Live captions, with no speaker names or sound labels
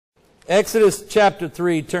Exodus chapter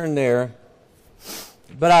 3, turn there.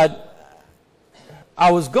 But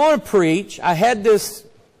I was going to preach. I had this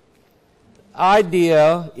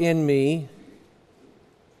idea in me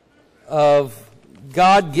of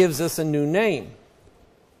God gives us a new name.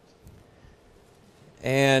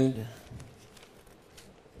 And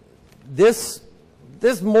this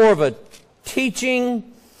is more of a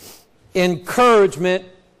teaching, encouragement,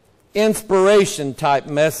 inspiration type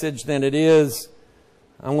message than it is,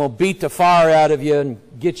 I'm going to beat the fire out of you and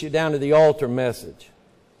get you down to the altar message.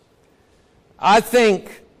 I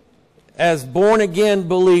think as born-again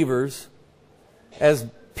believers, as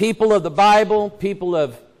people of the Bible, people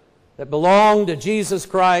that belong to Jesus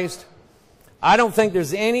Christ, I don't think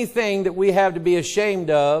there's anything that we have to be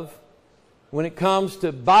ashamed of when it comes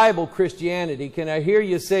to Bible Christianity. Can I hear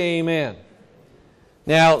you say amen?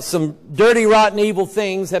 Now, some dirty, rotten, evil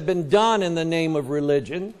things have been done in the name of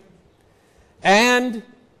religion. And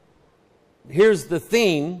here's the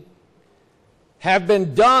theme, have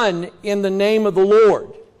been done in the name of the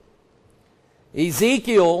Lord.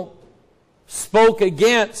 Ezekiel spoke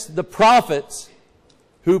against the prophets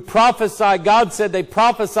who prophesied. God said they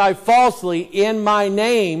prophesy falsely in my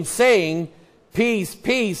name, saying, peace,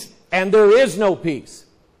 peace, and there is no peace.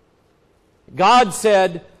 God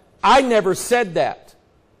said, I never said that.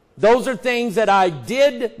 Those are things that I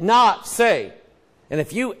did not say. And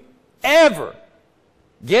if you ever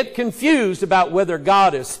get confused about whether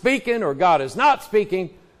God is speaking or God is not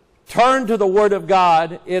speaking, turn to the Word of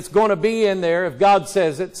God. It's going to be in there. If God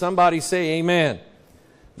says it, somebody say amen.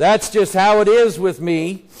 That's just how it is with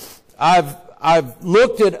me. I've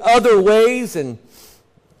looked at other ways and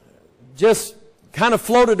just kind of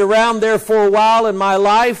floated around there for a while in my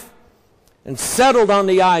life and settled on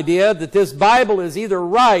the idea that this Bible is either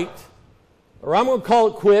right or I'm going to call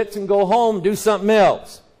it quits and go home and do something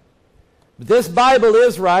else. But this Bible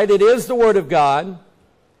is right. It is the Word of God.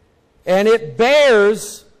 And it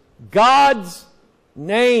bears God's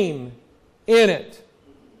name in it.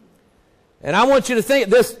 And I want you to think,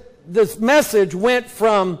 this message went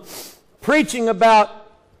from preaching about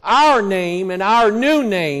our name and our new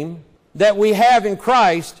name that we have in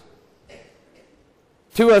Christ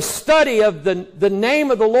to a study of the name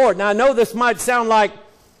of the Lord. Now, I know this might sound like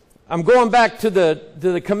I'm going back to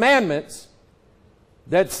the commandments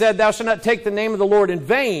that said, thou shalt not take the name of the Lord in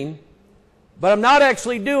vain, but I'm not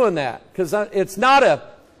actually doing that, because it's not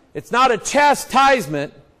a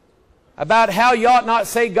chastisement about how you ought not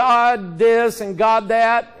say God this and God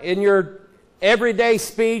that in your everyday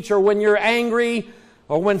speech, or when you're angry,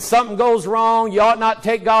 or when something goes wrong, you ought not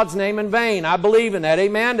take God's name in vain. I believe in that.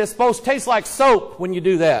 Amen? It's supposed to taste like soap when you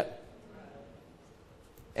do that.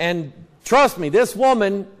 And trust me, this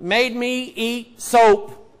woman made me eat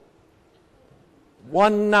soap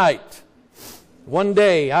one night, one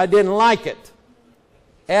day. I didn't like it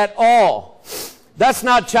at all. That's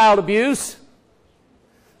not child abuse.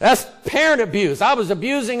 That's parent abuse. I was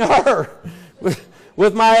abusing her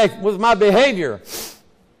with my behavior.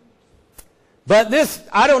 But this,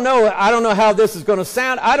 I don't know how this is going to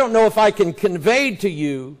sound. I don't know if I can convey to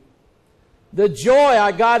you the joy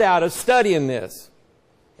I got out of studying this.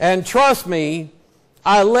 And trust me,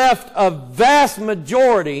 I left a vast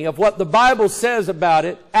majority of what the Bible says about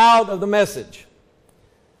it out of the message.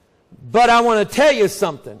 But I want to tell you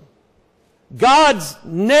something. God's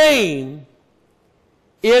name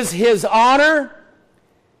is His honor.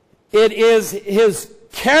 It is His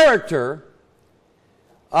character.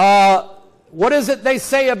 What is it they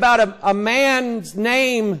say about a man's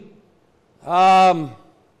name? Well,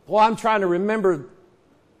 I'm trying to remember.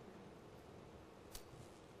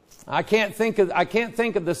 I can't think of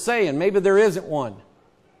the saying. Maybe there isn't one.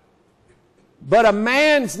 But a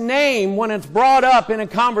man's name, when it's brought up in a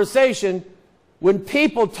conversation, when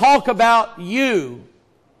people talk about you,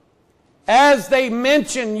 as they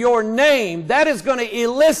mention your name, that is going to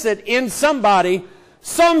elicit in somebody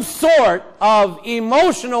some sort of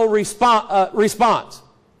emotional response.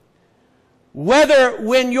 Whether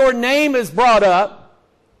when your name is brought up,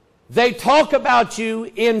 they talk about you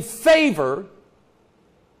in favor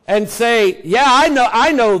and say, yeah,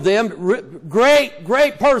 I know them.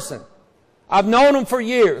 Great person. I've known them for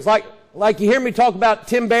years. Like you hear me talk about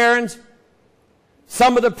Tim Barron's,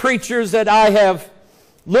 some of the preachers that I have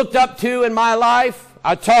looked up to in my life.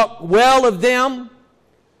 I talk well of them.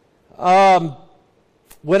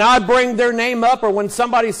 When I bring their name up, or when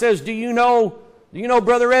somebody says, do you know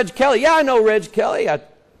Brother Reg Kelly? Yeah, I know Reg Kelly. I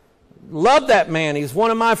love that man. He's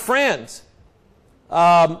one of my friends.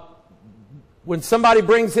 When somebody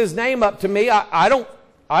brings his name up to me, I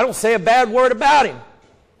don't say a bad word about him,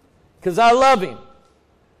 because I love him.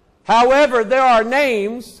 However, there are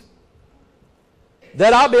names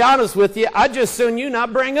that I'll be honest with you, I'd just soon you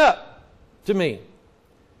not bring up to me.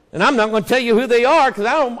 And I'm not going to tell you who they are because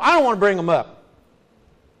I don't want to bring them up.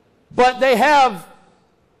 But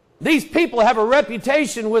these people have a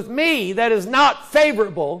reputation with me that is not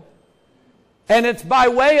favorable, and it's by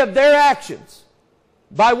way of their actions,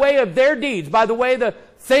 by way of their deeds, by the way the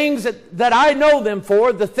things that I know them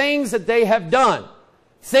for, the things that they have done,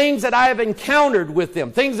 things that I have encountered with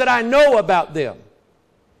them, things that I know about them.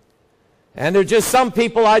 And there's just some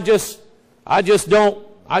people I just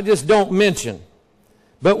don't mention.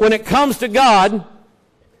 But when it comes to God,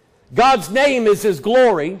 God's name is His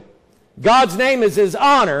glory. God's name is His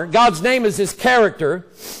honor. God's name is His character.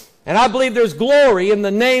 And I believe there's glory in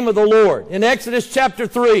the name of the Lord. In Exodus chapter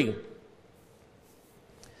 3,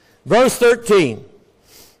 verse 13.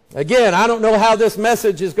 Again, I don't know how this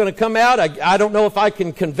message is going to come out. I don't know if I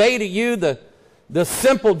can convey to you the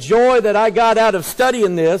simple joy that I got out of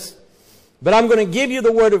studying this. But I'm going to give you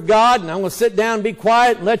the Word of God, and I'm going to sit down and be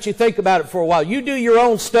quiet and let you think about it for a while. You do your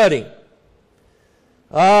own study.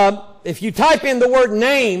 If you type in the word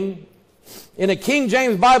name in a King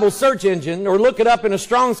James Bible search engine or look it up in a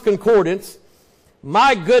Strong's Concordance,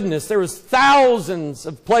 my goodness, there was thousands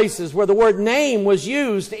of places where the word name was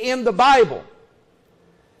used in the Bible.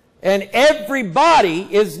 And everybody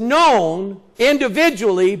is known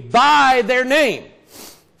individually by their name.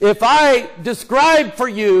 If I describe for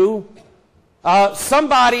you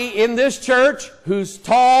somebody in this church who's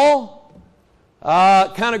tall,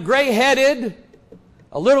 kind of gray-headed,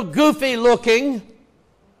 a little goofy looking,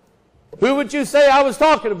 who would you say I was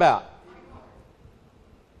talking about?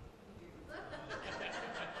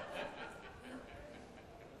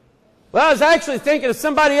 Well, I was actually thinking of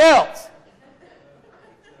somebody else.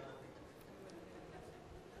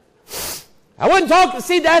 I wasn't talking,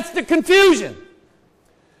 see, that's the confusion.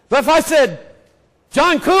 But if I said,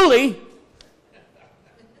 John Cooley,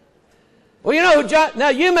 well, you know who John, now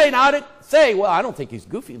you may not say, well, I don't think he's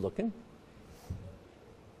goofy looking.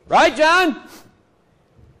 Right, John?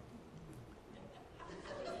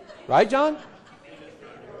 Right, John?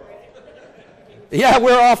 Yeah,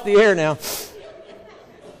 we're off the air now.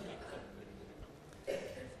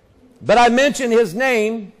 But I mention his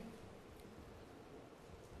name.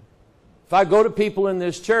 If I go to people in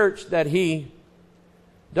this church that he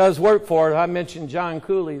does work for, I mention John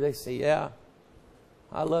Cooley, they say, yeah,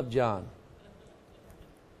 I love John.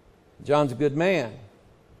 John's a good man.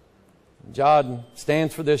 John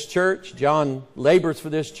stands for this church. John labors for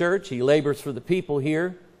this church. He labors for the people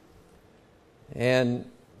here. And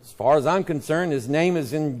as far as I'm concerned, his name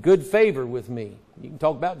is in good favor with me. You can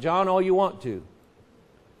talk about John all you want to.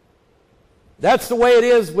 That's the way it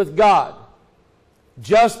is with God.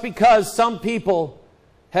 Just because some people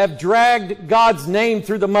have dragged God's name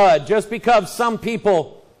through the mud, just because some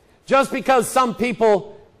people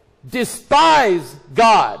despise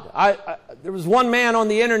God. There was one man on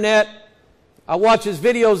the internet, I watch his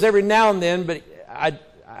videos every now and then, but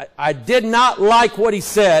I did not like what he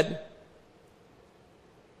said.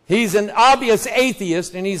 He's an obvious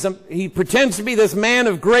atheist, and he pretends to be this man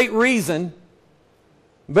of great reason.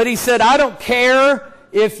 But he said, I don't care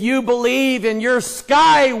if you believe in your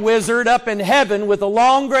sky wizard up in heaven with a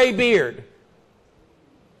long gray beard.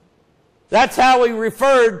 That's how he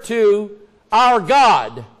referred to our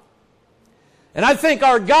God. And I think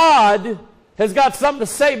our God has got something to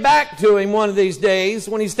say back to him one of these days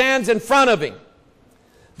when he stands in front of him.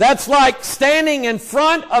 That's like standing in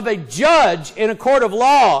front of a judge in a court of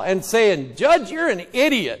law and saying, Judge, you're an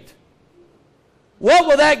idiot. What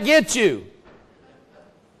will that get you?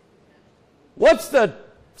 What's the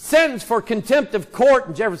sentence for contempt of court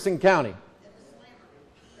in Jefferson County?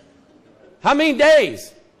 How many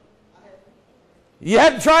days? You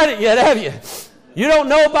haven't tried it yet, have you? You don't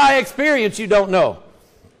know by experience, you don't know.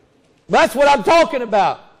 That's what I'm talking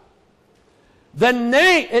about. The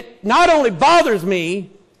name, it not only bothers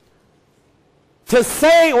me to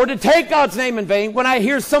say or to take God's name in vain, when I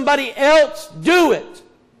hear somebody else do it,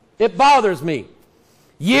 it bothers me.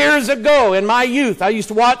 Years ago in my youth, I used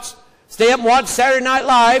to stay up and watch Saturday Night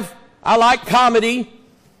Live. I like comedy.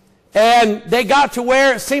 And they got to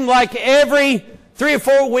where it seemed like every 3 or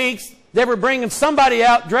 4 weeks, they were bringing somebody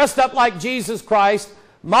out dressed up like Jesus Christ,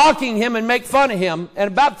 mocking him and make fun of him. And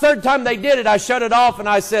about the third time they did it, I shut it off and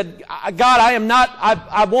I said, God,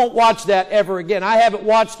 I won't watch that ever again. I haven't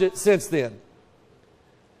watched it since then.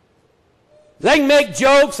 They can make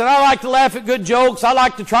jokes, and I like to laugh at good jokes. I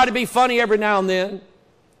like to try to be funny every now and then.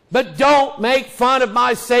 But don't make fun of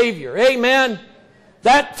my Savior. Amen?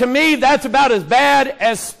 That, to me, that's about as bad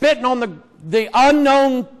as spitting on the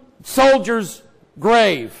unknown soldier's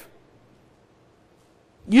grave.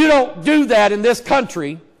 You don't do that in this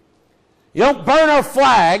country. You don't burn our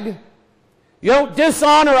flag. You don't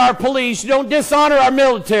dishonor our police. You don't dishonor our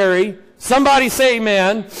military. Somebody say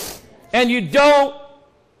amen. And you don't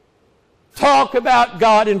talk about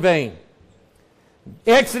God in vain.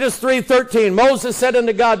 Exodus 3:13, Moses said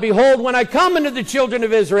unto God, Behold, when I come unto the children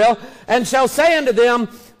of Israel, and shall say unto them,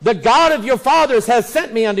 The God of your fathers has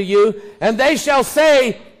sent me unto you, and they shall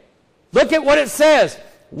say, look at what it says.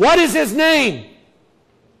 What is his name?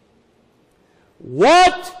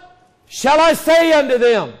 What shall I say unto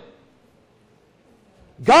them?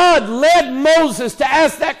 God led Moses to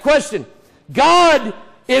ask that question. God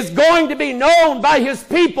is going to be known by his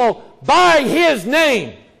people by his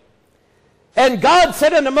name. And God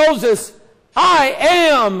said unto Moses, I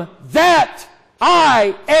am that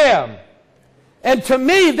I am. And to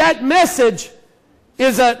me, that message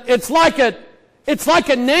is it's like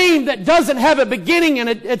a name that doesn't have a beginning, and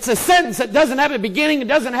it's a sentence that doesn't have a beginning, it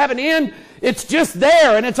doesn't have an end. It's just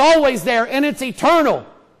there, and it's always there, and it's eternal.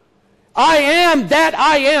 I am that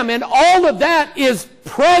I am, and all of that is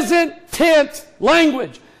present tense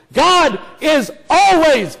language. God is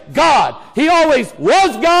always God. He always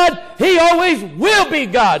was God. He always will be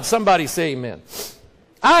God. Somebody say amen.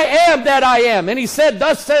 I am that I am. And he said,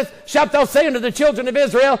 Thus shalt thou say unto the children of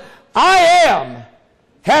Israel, I am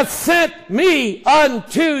hath sent me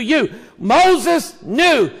unto you. Moses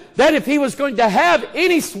knew that if he was going to have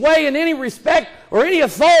any sway and any respect or any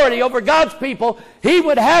authority over God's people, he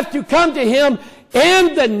would have to come to him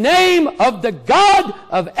in the name of the God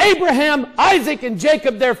of Abraham, Isaac, and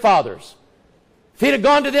Jacob, their fathers. If he'd have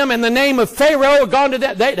gone to them in the name of Pharaoh, or gone to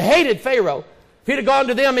them, they hated Pharaoh. If he'd have gone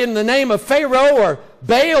to them in the name of Pharaoh or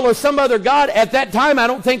Baal or some other god, at that time, I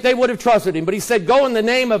don't think they would have trusted him. But he said, go in the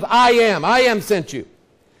name of I am sent you.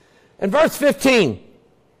 In verse 15,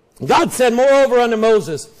 God said, Moreover unto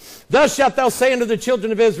Moses, Thus shalt thou say unto the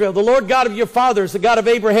children of Israel, The Lord God of your fathers, the God of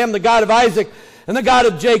Abraham, the God of Isaac, and the God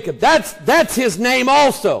of Jacob. That's his name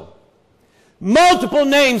also. Multiple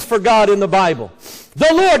names for God in the Bible.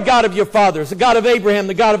 The Lord God of your fathers, the God of Abraham,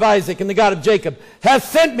 the God of Isaac, and the God of Jacob, has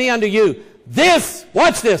sent me unto you. This,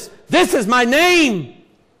 watch this, this is my name.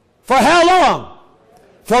 For how long?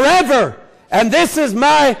 Forever. And this is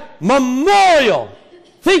my memorial.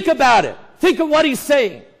 Think about it. Think of what he's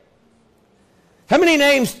saying. How many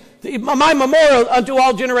names, my memorial unto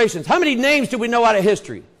all generations. How many names do we know out of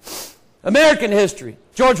history? American history.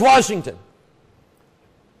 George Washington,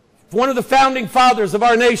 one of the founding fathers of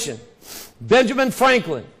our nation. Benjamin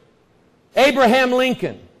Franklin, Abraham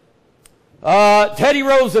Lincoln, Teddy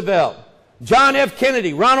Roosevelt, John F.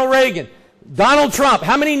 Kennedy, Ronald Reagan, Donald Trump.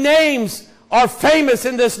 How many names are famous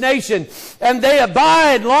in this nation? And they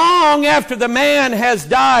abide long after the man has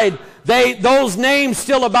died. Those names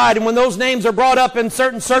still abide. And when those names are brought up in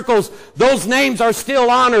certain circles, those names are still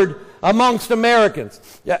honored amongst Americans.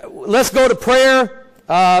 Let's go to prayer.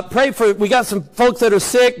 Pray for, we got some folks that are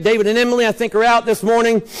sick. David and Emily, I think, are out this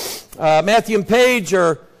morning. Matthew and Paige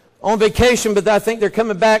are on vacation, but I think they're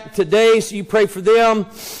coming back today, so you pray for them.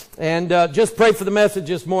 And just pray for the message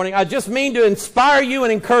this morning. I just mean to inspire you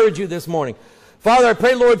and encourage you this morning. Father, I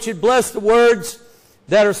pray, Lord, you'd bless the words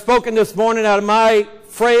that are spoken this morning out of my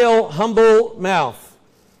frail, humble mouth.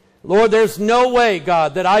 Lord, there's no way,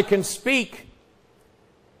 God, that I can speak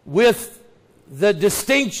with the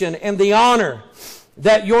distinction and the honor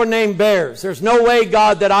that your name bears. There's no way,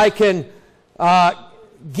 God, that I can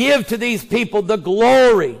give to these people the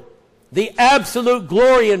glory, the absolute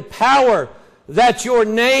glory and power that your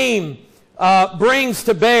name brings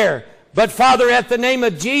to bear. But Father, at the name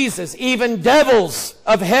of Jesus, even devils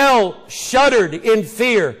of hell shuddered in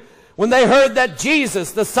fear when they heard that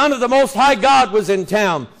Jesus, the Son of the Most High God, was in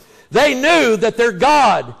town. They knew that their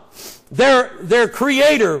God, their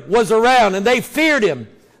Creator, was around, and they feared him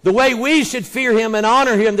the way we should fear him and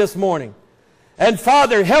honor him this morning. And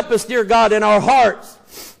Father, help us, dear God, in our hearts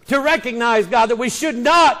to recognize, God, that we should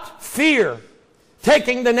not fear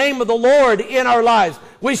taking the name of the Lord in our lives.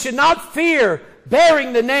 We should not fear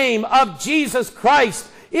bearing the name of Jesus Christ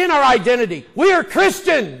in our identity. We are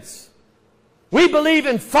Christians. We believe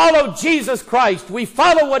and follow Jesus Christ. We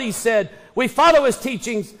follow what he said. We follow his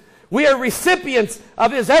teachings. We are recipients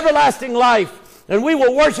of his everlasting life, and we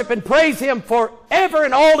will worship and praise him forever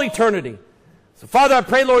and all eternity. So, Father, I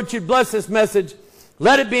pray, Lord, you'd bless this message.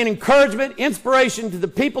 Let it be an encouragement, inspiration to the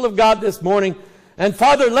people of God this morning. And,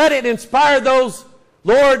 Father, let it inspire those,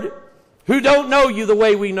 Lord, who don't know you the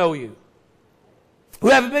way we know you, who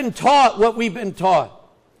haven't been taught what we've been taught.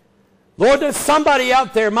 Lord, that somebody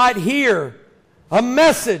out there might hear a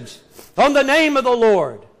message on the name of the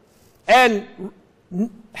Lord, and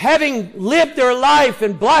having lived their life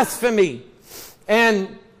in blasphemy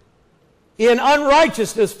and in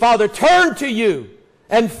unrighteousness, Father, turn to you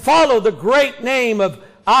and follow the great name of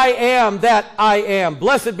I am that I am.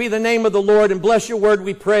 Blessed be the name of the Lord, and bless your word,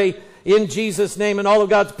 we pray in Jesus' name. And all of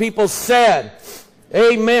God's people said,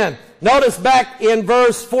 amen. Notice back in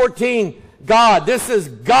verse 14, God. This is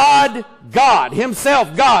God, God,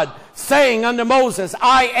 himself, God, saying unto Moses,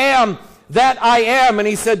 I am that I am. And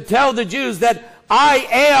he said, tell the Jews that I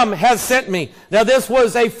am has sent me. Now this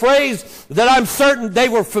was a phrase that I'm certain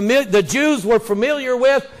the Jews were familiar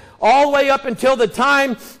with all the way up until the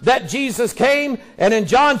time that Jesus came. And in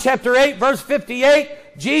John chapter 8, verse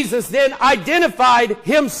 58, Jesus then identified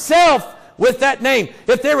himself with that name.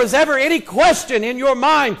 If there was ever any question in your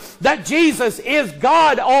mind that Jesus is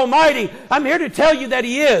God Almighty, I'm here to tell you that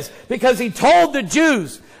he is, because he told the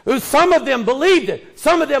Jews, who some of them believed it,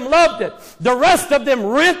 some of them loved it, the rest of them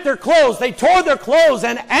rent their clothes. They tore their clothes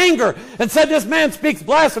in anger and said, this man speaks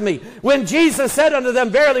blasphemy. When Jesus said unto them,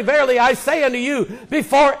 verily, verily, I say unto you,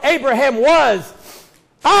 before Abraham was,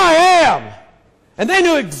 I am. And they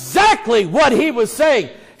knew exactly what he was saying.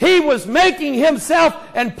 He was making himself,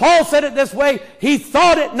 and Paul said it this way, he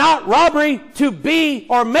thought it not robbery to be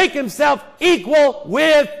or make himself equal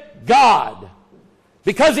with God.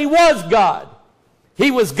 Because he was God. He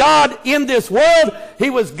was God in this world. He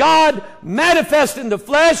was God manifest in the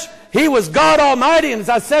flesh. He was God Almighty. And as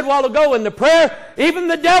I said a while ago in the prayer, even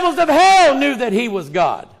the devils of hell knew that he was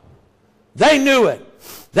God. They knew it.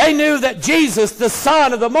 They knew that Jesus, the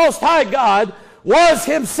Son of the Most High God, was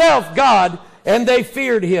himself God, and they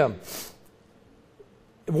feared him.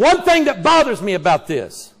 One thing that bothers me about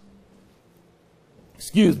this,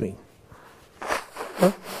 excuse me,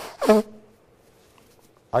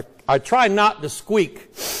 I try not to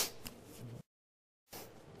squeak,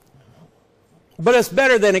 but it's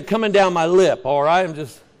better than it coming down my lip, all right?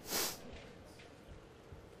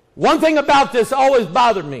 One thing about this always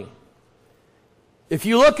bothered me. If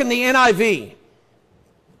you look in the NIV,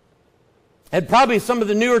 and probably some of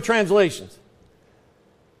the newer translations,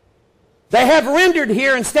 they have rendered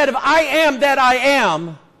here, instead of I am that I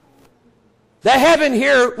am, they have in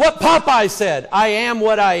here what Popeye said, I am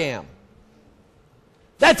what I am.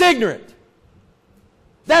 That's ignorant.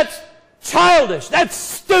 That's childish. That's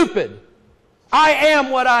stupid. I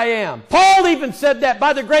am what I am. Paul even said that,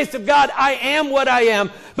 by the grace of God, I am what I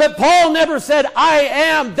am. But Paul never said, I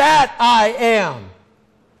am that I am.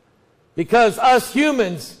 Because us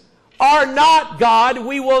humans are not God.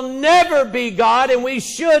 We will never be God, and we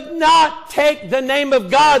should not take the name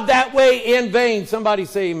of God that way in vain. Somebody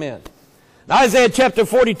say amen. Isaiah chapter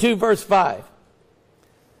 42, verse 5.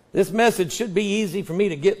 This message should be easy for me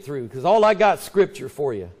to get through, because all I got is scripture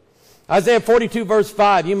for you. Isaiah 42, verse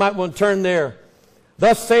 5. You might want to turn there.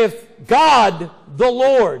 Thus saith God the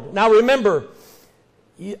Lord. Now remember,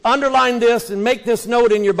 you underline this and make this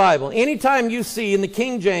note in your Bible. Anytime you see in the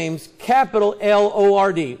King James capital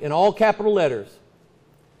L-O-R-D in all capital letters,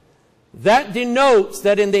 that denotes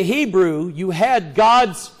that in the Hebrew you had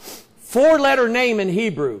God's four-letter name in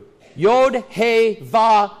Hebrew, Yod, He,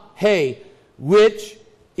 Va, He, which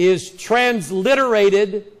is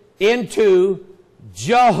transliterated into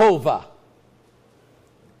Jehovah.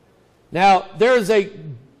 Now, there is a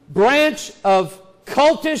branch of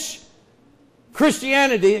cultish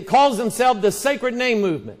Christianity that calls themselves the Sacred Name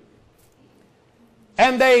Movement.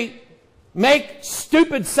 And they make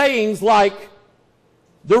stupid sayings like,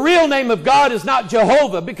 the real name of God is not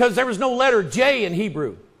Jehovah because there was no letter J in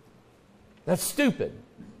Hebrew. That's stupid.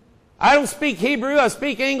 I don't speak Hebrew, I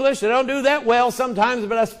speak English. I don't do that well sometimes,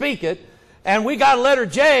 but I speak it. And we got a letter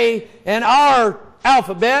J in our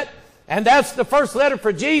alphabet, and that's the first letter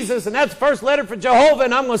for Jesus, and that's the first letter for Jehovah,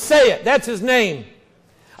 and I'm going to say it. That's his name.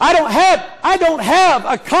 I don't have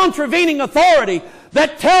a contravening authority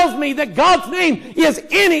that tells me that God's name is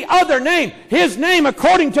any other name. His name,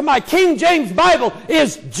 according to my King James Bible,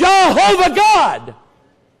 is Jehovah God.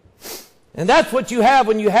 And that's what you have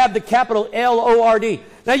when you have the capital L-O-R-D.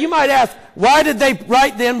 Now you might ask, why did they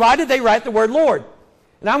write the word Lord?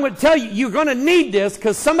 And I'm going to tell you, you're going to need this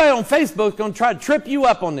because somebody on Facebook is going to try to trip you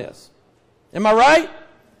up on this. Am I right?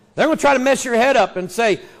 They're going to try to mess your head up and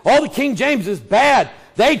say, oh, the King James is bad.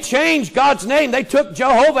 They changed God's name. They took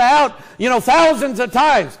Jehovah out, thousands of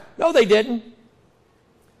times. No, they didn't.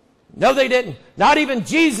 No, they didn't. Not even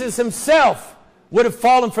Jesus himself would have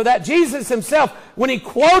fallen for that. Jesus himself, when he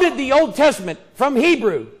quoted the Old Testament from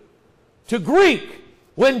Hebrew to Greek,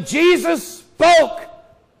 when Jesus spoke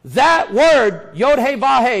that word,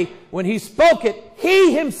 Yod-He-Vah-He, when he spoke it,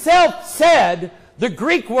 he himself said the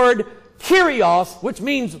Greek word Kyrios, which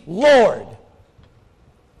means Lord.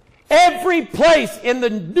 Every place in the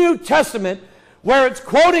New Testament where it's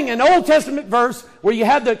quoting an Old Testament verse where you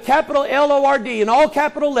have the capital L-O-R-D in all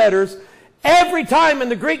capital letters. Every time in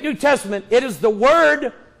the Greek New Testament, it is the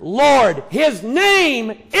word Lord. His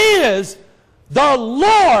name is the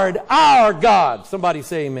Lord our God. Somebody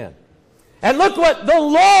say amen. And look what the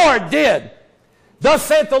Lord did. Thus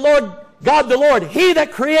saith the Lord God the Lord, He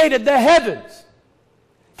that created the heavens.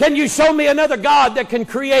 Can you show me another God that can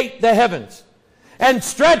create the heavens and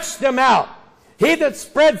stretch them out? He that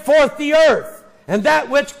spread forth the earth and that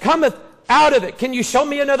which cometh out of it. Can you show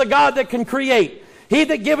me another God that can create? He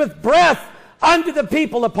that giveth breath unto the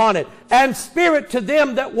people upon it, and spirit to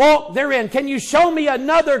them that walk therein. Can you show me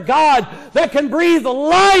another God that can breathe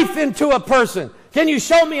life into a person? Can you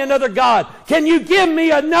show me another God? Can you give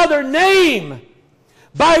me another name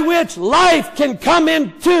by which life can come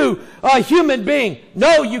into a human being?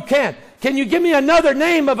 No, you can't. Can you give me another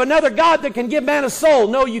name of another God that can give man a soul?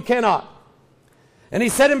 No, you cannot. And he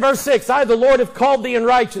said in verse 6, I, the Lord, have called thee in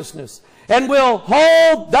righteousness, and will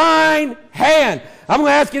hold thine hand. I'm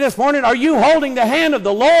going to ask you this morning, are you holding the hand of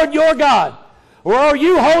the Lord your God? Or are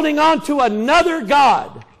you holding on to another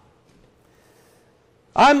God?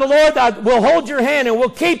 I'm the Lord that will hold your hand and will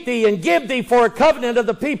keep thee and give thee for a covenant of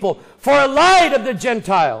the people, for a light of the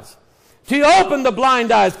Gentiles, to open the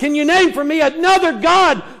blind eyes. Can you name for me another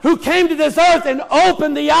God who came to this earth and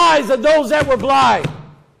opened the eyes of those that were blind?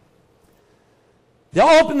 To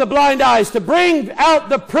open the blind eyes, to bring out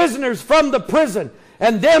the prisoners from the prison,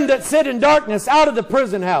 and them that sit in darkness out of the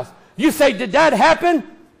prison house. You say, did that happen?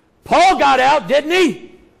 Paul got out, didn't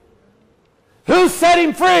he? Who set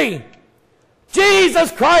him free?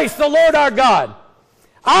 Jesus Christ, the Lord our God.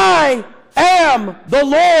 I am the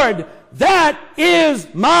Lord. That is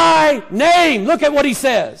my name. Look at what he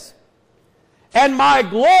says. And my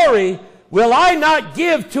glory will I not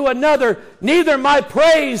give to another, neither my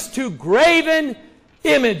praise to graven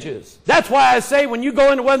images. That's why I say when you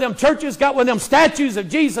go into one of them churches, got one of them statues of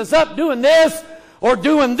Jesus up doing this,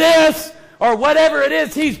 or whatever it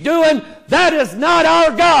is he's doing, that is not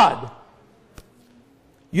our God.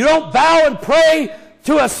 You don't bow and pray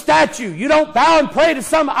to a statue. You don't bow and pray to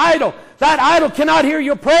some idol. That idol cannot hear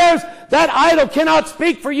your prayers. That idol cannot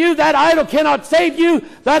speak for you. That idol cannot save you.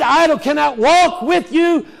 That idol cannot walk with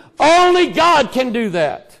you. Only God can do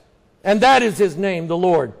that. And that is his name, the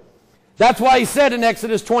Lord. That's why he said in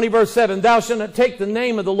Exodus 20 verse 7, thou shalt not take the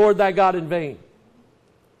name of the Lord thy God in vain.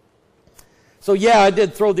 So yeah, I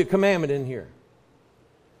did throw the commandment in here.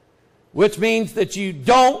 Which means that you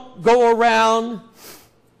don't go around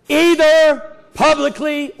either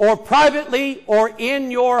publicly or privately or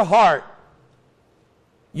in your heart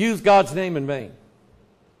use God's name in vain.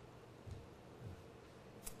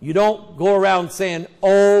 You don't go around saying,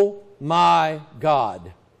 oh my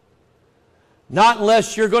God. Not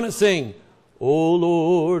unless you're going to sing, O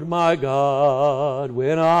Lord my God,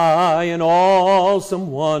 when I in awesome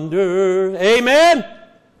wonder. Amen?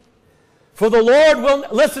 For the Lord will,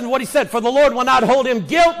 listen to what he said, for the Lord will not hold him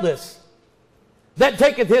guiltless that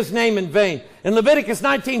taketh his name in vain. In Leviticus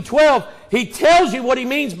 19:12, he tells you what he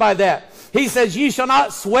means by that. He says, ye shall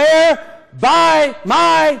not swear by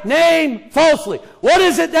my name falsely. What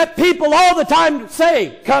is it that people all the time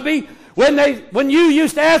say, Cubby? When you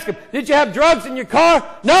used to ask them, did you have drugs in your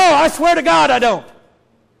car? No, I swear to God I don't.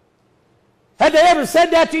 Had they ever said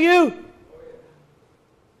that to you?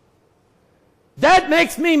 That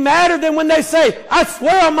makes me madder than when they say, I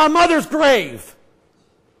swear on my mother's grave.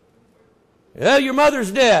 Yeah, your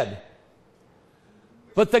mother's dead.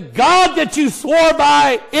 But the God that you swore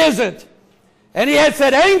by isn't. And he had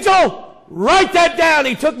said, angel, write that down.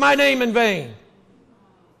 He took my name in vain.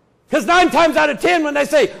 Because 9 times out of 10 when they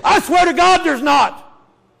say, I swear to God there's not.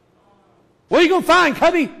 What are you going to find,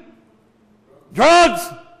 Cubby? Drugs,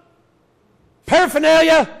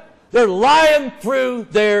 paraphernalia. They're lying through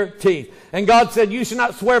their teeth. And God said, you should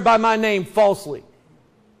not swear by my name falsely.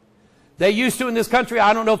 They used to in this country,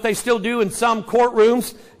 I don't know if they still do in some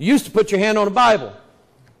courtrooms, you used to put your hand on a Bible.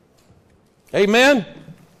 Amen?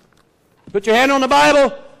 Put your hand on the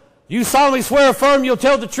Bible. You solemnly swear, affirm, you'll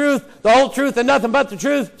tell the truth, the whole truth, and nothing but the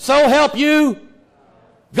truth. So help you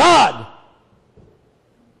God.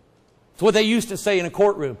 That's what they used to say in a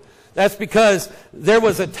courtroom. That's because there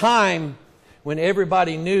was a time when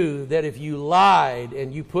everybody knew that if you lied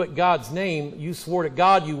and you put God's name, you swore to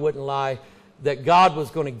God you wouldn't lie, that God was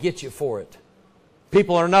going to get you for it.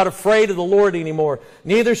 People are not afraid of the Lord anymore.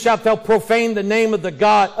 Neither shalt thou profane the name of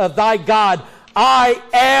thy God. I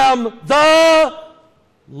am the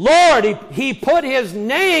Lord. He put his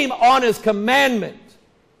name on his commandment.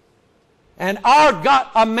 And our God,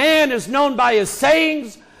 a man is known by his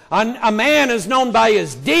sayings. A man is known by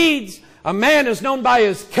his deeds. A man is known by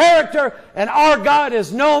his character, and our God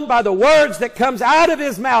is known by the words that comes out of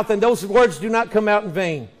his mouth, and those words do not come out in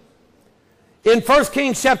vain. In 1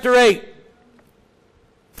 Kings chapter 8,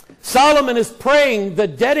 Solomon is praying the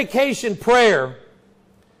dedication prayer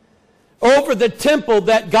over the temple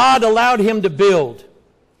that God allowed him to build.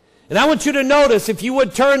 And I want you to notice, if you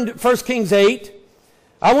would turn to 1 Kings 8,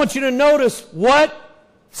 I want you to notice what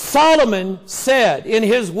Solomon said in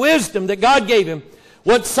his wisdom that God gave him.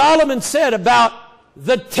 What Solomon said about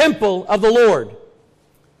the temple of the Lord.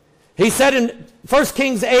 He said in 1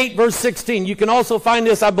 Kings 8 verse 16, you can also find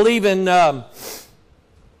this, I believe, in 2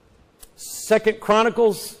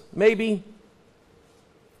 Chronicles, maybe.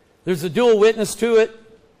 There's a dual witness to it.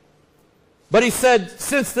 But he said,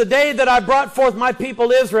 since the day that I brought forth my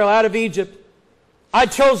people Israel out of Egypt, I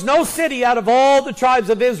chose no city out of all the tribes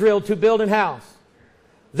of Israel to build an house,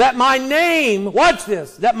 that my name, watch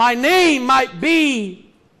this, that my name might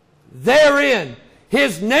be therein.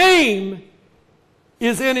 His name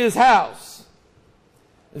is in his house.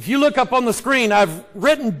 If you look up on the screen, I've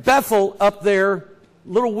written Bethel up there, a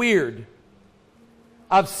little weird.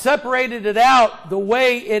 I've separated it out the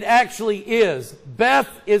way it actually is. Beth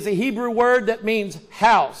is a Hebrew word that means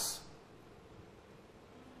house.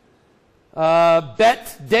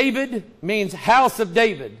 Bet David means house of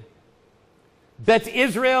David. Bet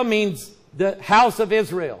Israel means the house of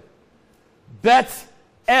Israel. Bet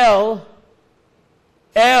El,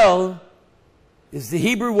 El is the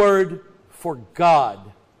Hebrew word for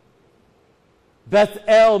God.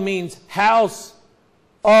 Bethel means house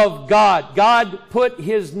of God. God put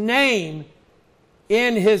his name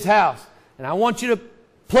in his house. And I want you to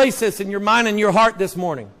place this in your mind and your heart this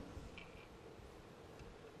morning.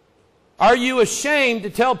 Are you ashamed to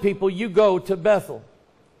tell people you go to Bethel?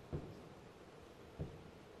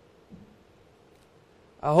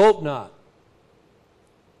 I hope not.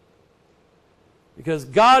 Because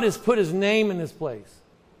God has put his name in this place.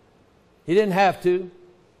 He didn't have to.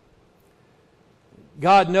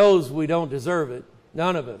 God knows we don't deserve it.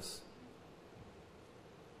 None of us.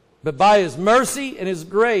 But by his mercy and his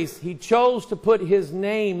grace, he chose to put his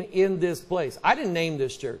name in this place. I didn't name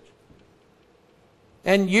this church.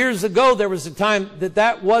 And years ago, there was a time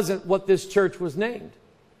that wasn't what this church was named.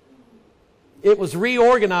 It was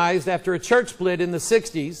reorganized after a church split in the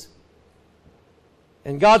 60s.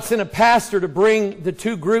 And God sent a pastor to bring the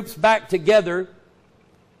two groups back together.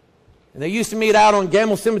 And they used to meet out on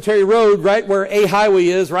Gamble Cemetery Road, right where A Highway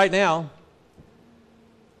is right now.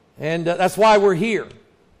 And that's why we're here.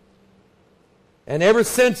 And ever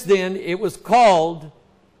since then, it was called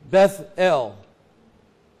Bethel,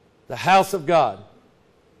 the house of God.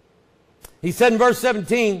 He said in verse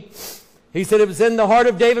 17, he said, it was in the heart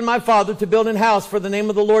of David my father to build an house for the name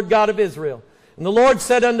of the Lord God of Israel. And the Lord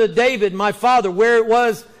said unto David my father,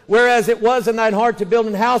 whereas it was in thine heart to build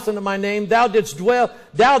an house unto my name, thou didst well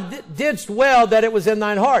that it was in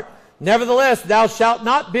thine heart. Nevertheless, thou shalt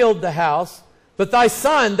not build the house, but thy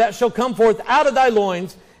son that shall come forth out of thy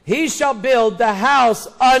loins, he shall build the house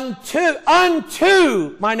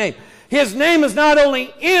unto my name. His name is not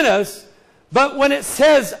only in us, but when it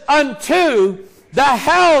says unto, the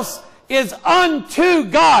house is unto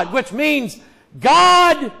God, which means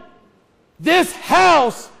God, this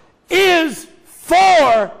house is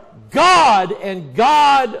for God and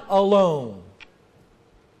God alone.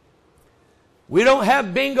 We don't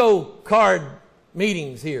have bingo card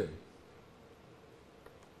meetings here.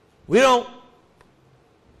 We don't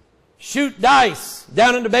shoot dice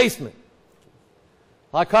down in the basement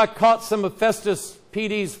like I caught some of Festus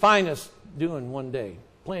PD's finest doing one day,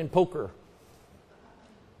 playing poker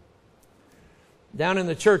down in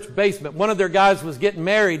the church basement. One of their guys was getting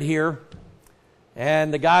married here,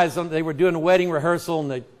 and the guys, they were doing a wedding rehearsal, and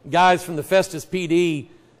the guys from the Festus PD,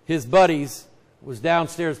 his buddies, was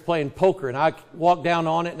downstairs playing poker, and I walked down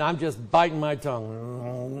on it, and I'm just biting my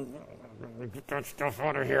tongue. Get that stuff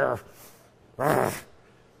out of here.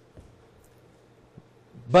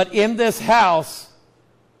 But in this house,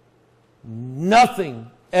 nothing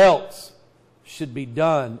else should be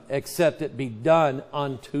done except it be done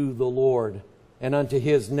unto the Lord and unto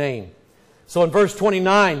his name. So in verse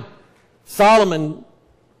 29, Solomon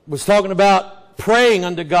was talking about praying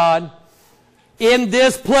unto God in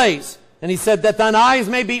this place. And he said, that thine eyes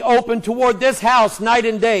may be open toward this house night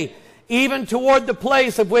and day, even toward the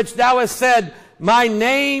place of which thou hast said, my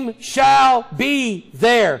name shall be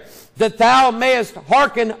there, that thou mayest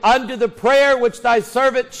hearken unto the prayer which thy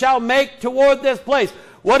servant shall make toward this place.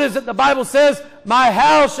 What is it the Bible says? My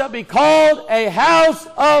house shall be called a house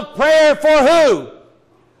of prayer for who?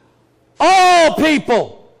 All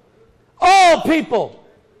people. All people.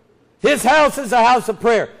 His house is a house of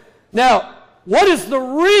prayer. Now, what is the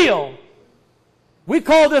real? We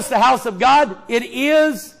call this the house of God. It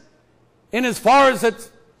is, in as far as it's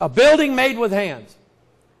a building made with hands.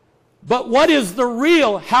 But what is the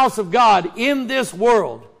real house of God in this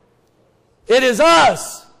world? It is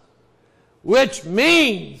us, which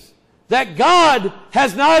means that God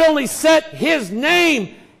has not only set His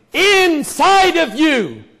name inside of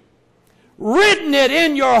you, written it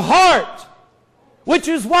in your heart, which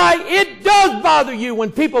is why it does bother you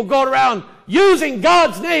when people go around using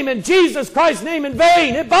God's name and Jesus Christ's name in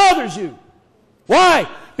vain. It bothers you. Why?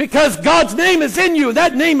 Because God's name is in you.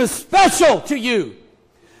 That name is special to you.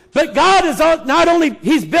 But God is not only,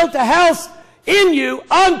 He's built a house in you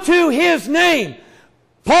unto His name.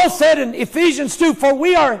 Paul said in Ephesians 2, for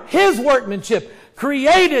we are His workmanship,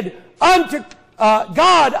 created unto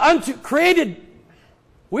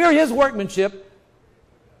we are His workmanship,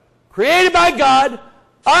 created by God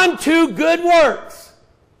unto good works.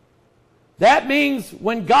 That means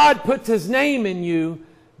when God puts His name in you,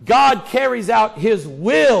 God carries out His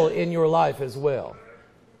will in your life as well.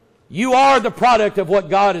 You are the product of what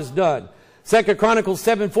God has done. 2 Chronicles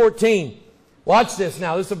 7:14. Watch this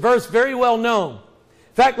now. This is a verse very well known.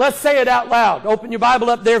 In fact, let's say it out loud. Open your Bible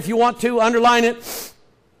up there if you want to. Underline it.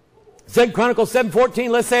 2 Chronicles 7:14.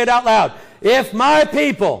 Let's say it out loud. If my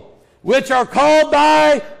people, which are called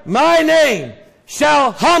by my name,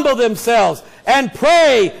 shall humble themselves and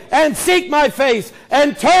pray and seek my face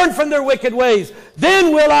and turn from their wicked ways,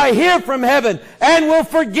 then will I hear from heaven and will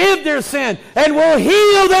forgive their sin and will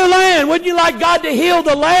heal their land. Wouldn't you like God to heal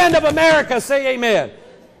the land of America? Say amen.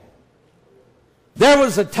 There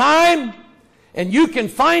was a time, and you can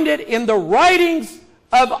find it in the writings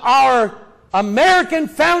of our American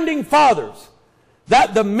founding fathers,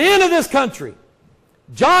 that the men of this country,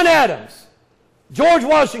 John Adams, George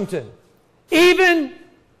Washington, even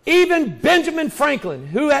Benjamin Franklin,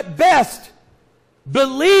 who at best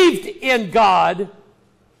believed in God,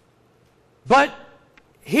 but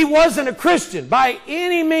he wasn't a Christian by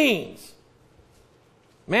any means.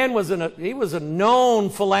 Man he was a known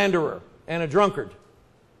philanderer and a drunkard.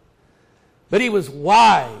 But he was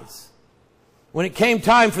wise. When it came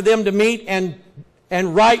time for them to meet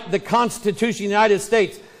and write the Constitution of the United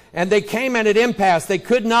States, and they came at an impasse. They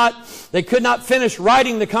could not finish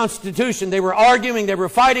writing the Constitution. They were arguing, they were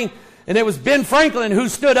fighting, and it was Ben Franklin who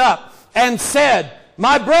stood up and said,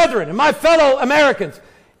 my brethren and my fellow Americans,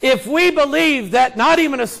 if we believe that not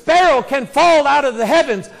even a sparrow can fall out of the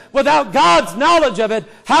heavens without God's knowledge of it,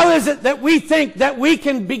 how is it that we think that we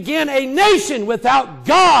can begin a nation without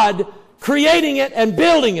God creating it and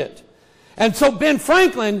building it? And so Ben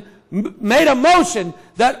Franklin made a motion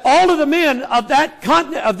that all of the men of that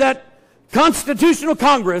Constitutional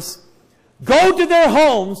Congress go to their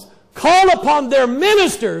homes, call upon their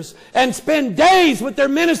ministers, and spend days with their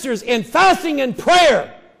ministers in fasting and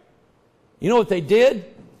prayer. You know what they did?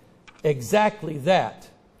 Exactly that.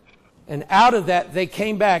 And out of that, they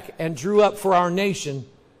came back and drew up for our nation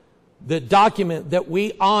the document that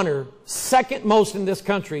we honor second most in this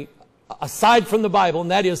country, aside from the Bible,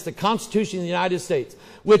 and that is the Constitution of the United States,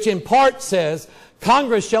 which in part says,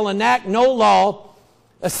 Congress shall enact no law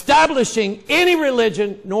establishing any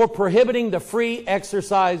religion nor prohibiting the free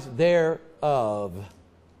exercise thereof.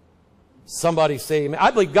 Somebody say amen.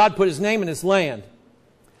 I believe God put His name in His land.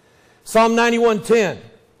 Psalm 91:10.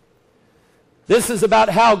 This is about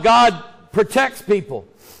how God protects people.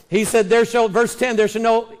 He said, verse 10, there shall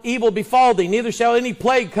no evil befall thee, neither shall any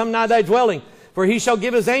plague come nigh thy dwelling. For He shall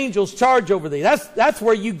give His angels charge over thee. That's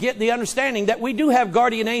where you get the understanding that we do have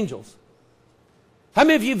guardian angels. How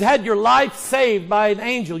many of you have had your life saved by an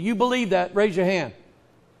angel? You believe that? Raise your hand.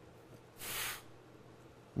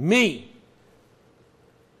 Me.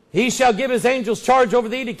 He shall give His angels charge over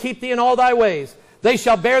thee to keep thee in all thy ways. They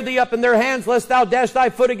shall bear thee up in their hands, lest thou dash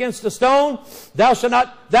thy foot against a stone. Thou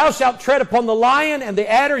shalt tread upon the lion and the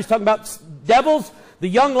adder. He's talking about devils. The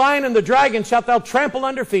young lion and the dragon shalt thou trample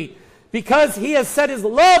under feet. Because He has set His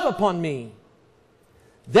love upon me.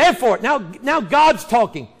 Therefore, now God's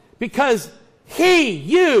talking. Because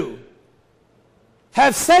you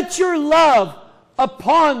have set your love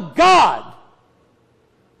upon God.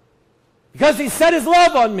 Because He set His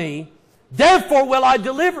love on me, therefore will I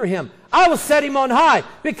deliver him. I will set him on high.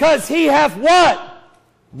 Because he hath what?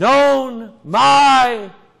 Known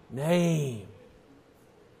my name.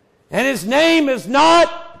 And his name is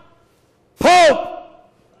not Pope.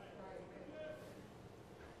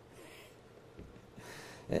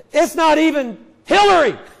 It's not even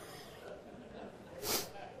Hillary.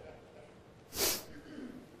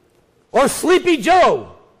 Or Sleepy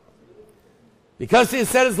Joe. Because He has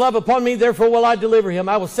set His love upon me, therefore will I deliver him.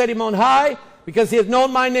 I will set him on high, because he hath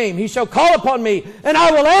known my name. He shall call upon me, and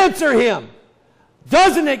I will answer him.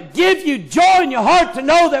 Doesn't it give you joy in your heart to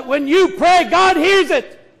know that when you pray, God hears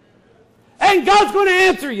it? And God's going to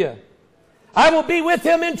answer you. I will be with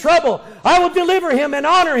him in trouble. I will deliver him and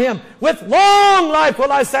honor him. With long life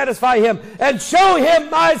will I satisfy him and show him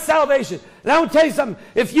my salvation. And I will tell you something.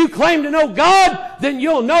 If you claim to know God, then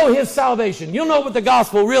you'll know his salvation. You'll know what the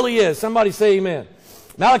gospel really is. Somebody say amen.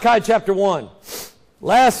 Malachi chapter 1.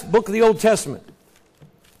 Last book of the Old Testament.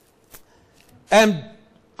 And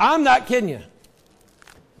I'm not kidding you.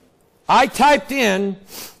 I typed in,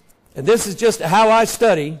 and this is just how I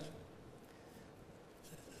study.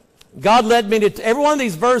 God led me to, every one of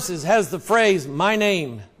these verses has the phrase, my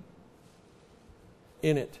name,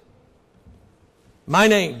 in it. My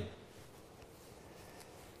name.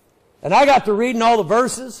 And I got to reading all the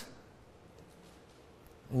verses.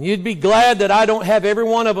 And you'd be glad that I don't have every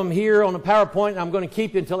one of them here on a PowerPoint, and I'm going to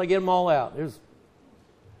keep you until I get them all out. There's,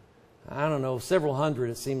 I don't know, several hundred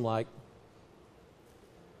it seemed like.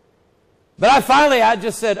 But I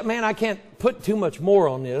just said, man, I can't put too much more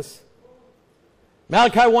on this.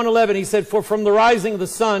 Malachi 1:11, he said, for from the rising of the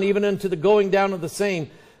sun, even unto the going down of the same,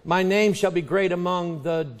 my name shall be great among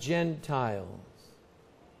the Gentiles.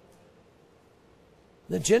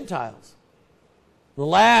 The Gentiles. The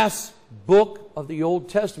last book of the Old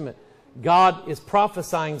Testament, God is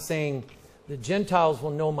prophesying, saying, the Gentiles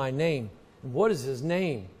will know my name. And what is his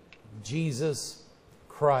name? Jesus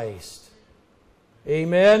Christ.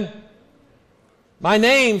 Amen. My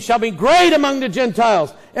name shall be great among the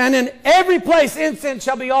Gentiles, and in every place incense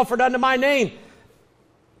shall be offered unto my name.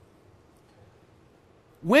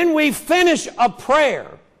 When we finish a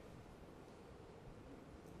prayer,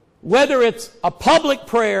 whether it's a public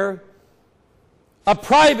prayer, a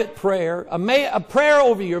private prayer, a prayer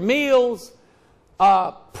over your meals,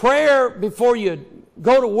 a prayer before you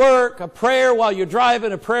go to work, a prayer while you're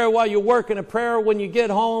driving, a prayer while you're working, a prayer when you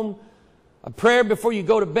get home, a prayer before you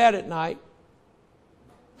go to bed at night,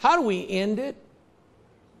 how do we end it?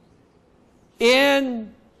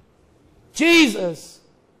 In Jesus'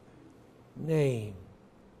 name.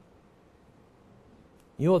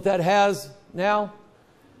 You know what that has now?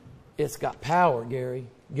 It's got power, Gary.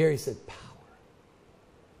 Gary said power.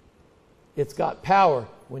 It's got power.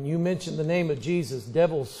 When you mention the name of Jesus,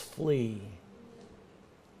 devils flee.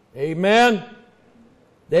 Amen.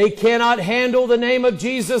 They cannot handle the name of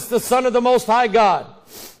Jesus, the Son of the Most High God.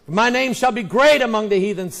 My name shall be great among the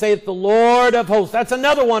heathen, saith the Lord of hosts. That's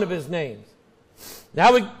another one of his names.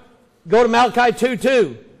 Now we go to Malachi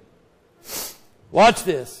 2:2. Watch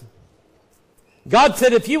this. God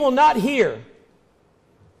said, if you will not hear,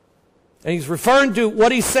 and he's referring to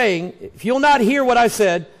what he's saying, if you will not hear what I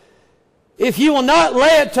said, if you will not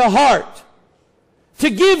lay it to heart, to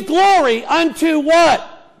give glory unto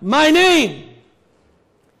what? My name,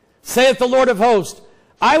 saith the Lord of hosts,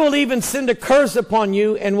 I will even send a curse upon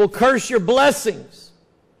you and will curse your blessings.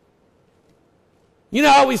 You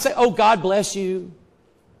know how we say, oh, God bless you.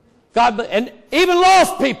 And even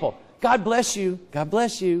lost people, God bless you. God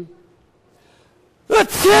bless you.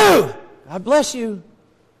 That's you. God bless you.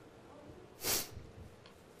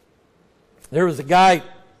 There was a guy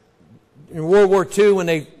in World War II when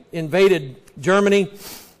they invaded Germany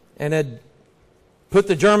and had put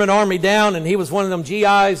the German army down, and he was one of them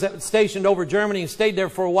GIs that was stationed over Germany and stayed there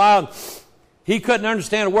for a while. He couldn't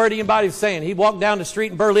understand a word anybody was saying. He walked down the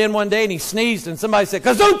street in Berlin one day and he sneezed, and somebody said,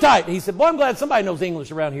 Gesundheit. He said, boy, I'm glad somebody knows English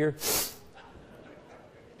around here.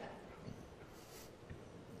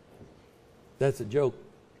 That's a joke.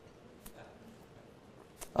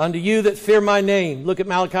 Unto you that fear my name. Look at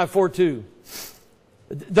Malachi 4:2.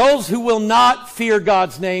 Those who will not fear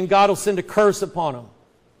God's name, God will send a curse upon them.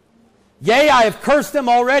 Yea, I have cursed them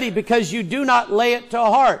already because you do not lay it to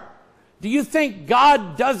heart. Do you think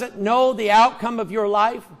God doesn't know the outcome of your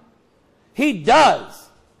life? He does.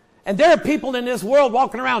 And there are people in this world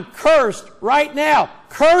walking around cursed right now.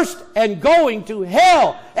 Cursed and going to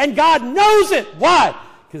hell. And God knows it. Why?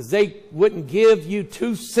 Because they wouldn't give you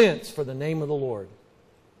 2 cents for the name of the Lord.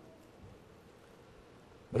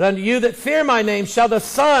 But unto you that fear my name shall the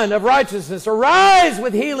Son of righteousness arise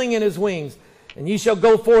with healing in his wings. And ye shall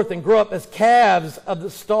go forth and grow up as calves of the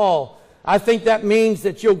stall. I think that means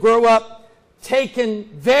that you'll grow up taken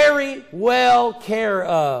very well care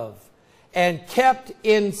of and kept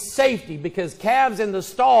in safety, because calves in the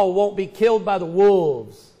stall won't be killed by the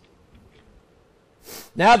wolves.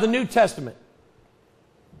 Now the New Testament.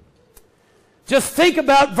 Just think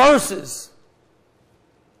about verses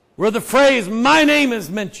where the phrase, my name is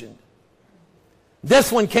mentioned. This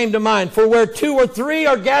one came to mind. For where 2 or 3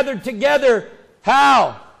 are gathered together,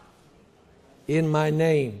 how? In my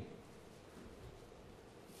name.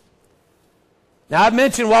 Now, I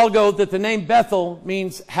mentioned a while ago that the name Bethel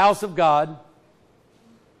means house of God.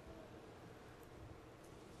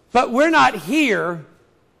 But we're not here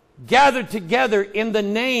gathered together in the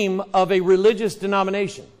name of a religious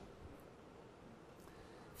denomination.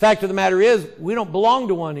 Fact of the matter is, we don't belong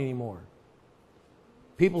to one anymore.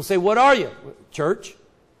 People say, what are you? Church.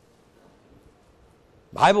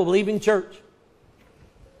 Bible-believing church.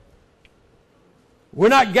 We're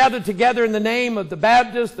not gathered together in the name of the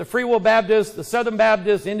Baptist, the Free Will Baptist, the Southern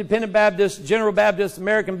Baptist, Independent Baptist, General Baptist,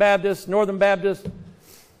 American Baptist, Northern Baptist.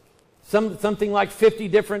 Something like 50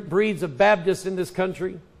 different breeds of Baptists in this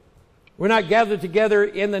country. We're not gathered together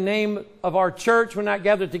in the name of our church. We're not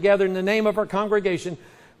gathered together in the name of our congregation.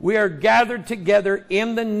 We are gathered together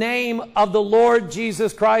in the name of the Lord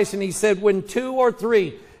Jesus Christ. And he said, when 2 or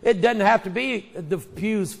 3, it doesn't have to be the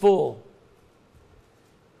pews full.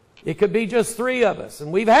 It could be just 3 of us.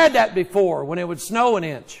 And we've had that before when it would snow an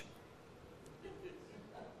inch.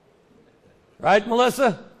 Right,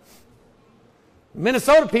 Melissa?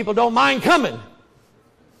 Minnesota people don't mind coming.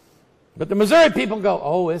 But the Missouri people go,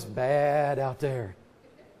 oh, it's bad out there.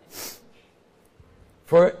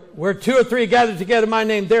 For where 2 or 3 gathered together in my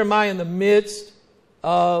name, there am I in the midst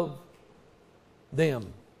of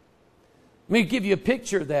them. Let me give you a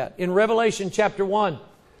picture of that. In Revelation chapter 1,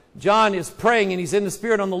 John is praying and he's in the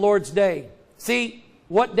Spirit on the Lord's day. See,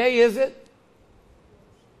 what day is it?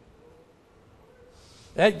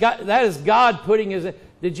 That is God putting his...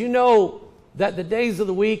 Did you know that the days of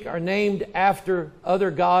the week are named after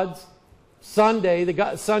other gods? Sunday,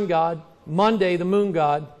 the sun god. Monday, the moon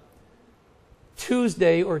god.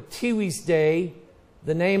 Tuesday, or Tiwi's day,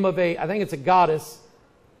 the name of I think it's a goddess.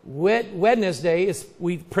 Wednesday,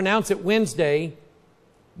 we pronounce it Wednesday,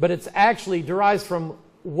 but it's actually derives from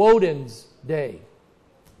Woden's day.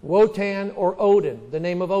 Wotan or Odin, the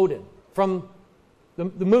name of Odin, from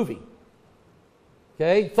the movie.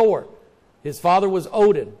 Okay, Thor. His father was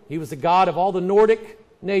Odin. He was the god of all the Nordic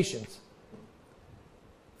nations.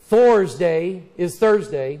 Thor's day is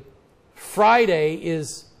Thursday. Friday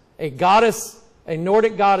is a goddess, a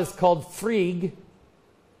Nordic goddess called Frigg.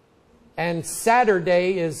 And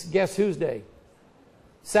Saturday is, guess whose day?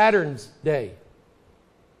 Saturn's day.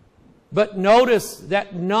 But notice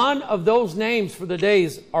that none of those names for the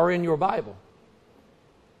days are in your Bible.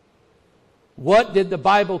 What did the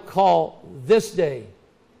Bible call this day?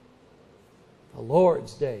 The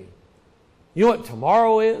Lord's day. You know what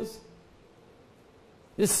tomorrow is?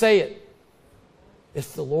 Just say it.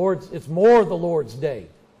 It's the Lord's, it's more the Lord's day.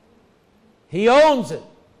 He owns it.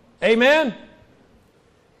 Amen?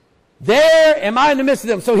 There am I in the midst of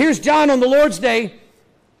them. So here's John on the Lord's day,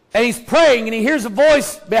 and he's praying, and he hears a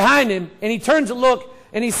voice behind him, and he turns to look,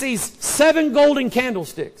 and he sees 7 golden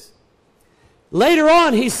candlesticks. Later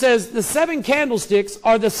on, he says the 7 candlesticks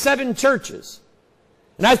are the 7 churches.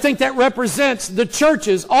 And I think that represents the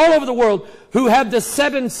churches all over the world who have the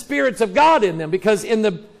 7 spirits of God in them. Because in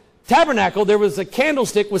the tabernacle, there was a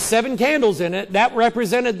candlestick with 7 candles in it. That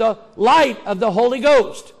represented the light of the Holy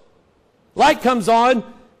Ghost. Light comes on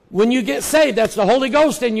when you get saved. That's the Holy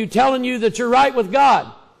Ghost in you telling you that you're right with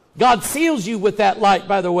God. God seals you with that light,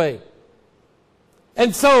 by the way.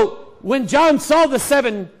 And so, when John saw the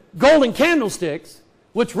 7 golden candlesticks,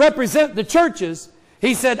 which represent the churches,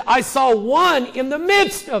 he said, I saw one in the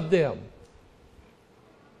midst of them.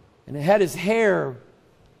 And it had his hair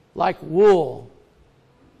like wool,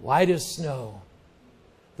 white as snow.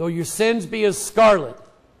 Though your sins be as scarlet,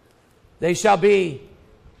 they shall be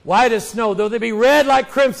white as snow. Though they be red like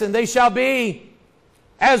crimson, they shall be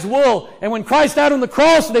as wool. And when Christ died on the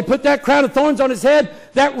cross, and they put that crown of thorns on his head,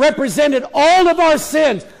 that represented all of our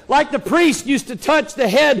sins. Like the priest used to touch the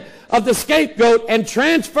head of the scapegoat and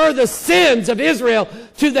transfer the sins of Israel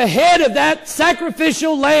to the head of that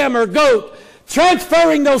sacrificial lamb or goat,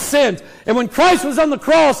 transferring those sins. And when Christ was on the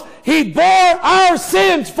cross, he bore our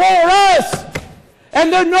sins for us.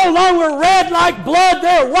 And they're no longer red like blood,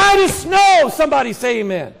 they're white as snow. Somebody say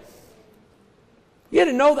amen. You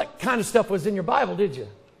didn't know that kind of stuff was in your Bible, did you?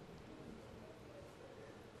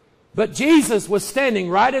 But Jesus was standing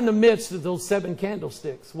right in the midst of those 7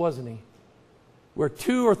 candlesticks, wasn't he? Where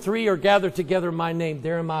 2 or 3 are gathered together in my name,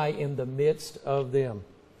 there am I in the midst of them.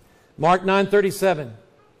 Mark 9:37.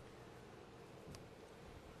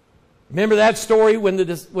 Remember that story when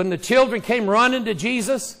the children came running to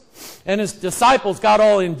Jesus and his disciples got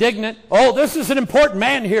all indignant. Oh, this is an important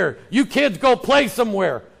man here. You kids go play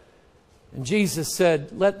somewhere. And Jesus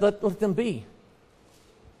said, let them be.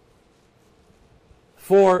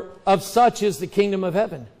 For of such is the kingdom of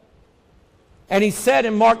heaven. And he said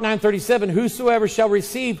in Mark 9:37, whosoever shall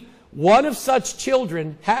receive one of such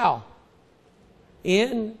children, how?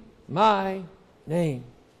 In my name.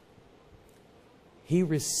 He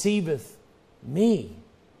receiveth me.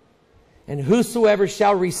 And whosoever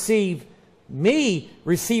shall receive me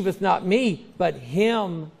receiveth not me, but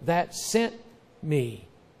him that sent me.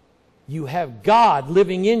 You have God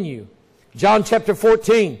living in you. John chapter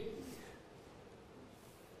 14.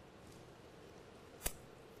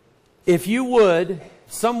 If you would,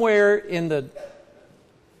 somewhere in the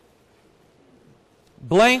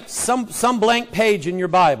blank, some blank page in your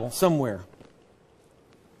Bible, somewhere,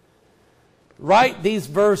 write these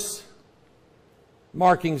verse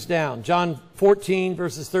markings down. John 14,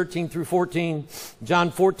 verses 13 through 14. John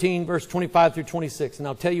 14, verse 25 through 26. And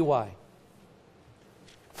I'll tell you why.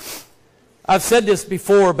 I've said this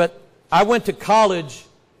before, but I went to college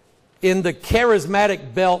in the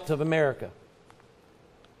charismatic belt of America.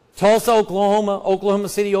 Tulsa, Oklahoma, Oklahoma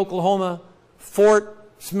City, Oklahoma, Fort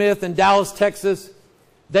Smith, and Dallas, Texas.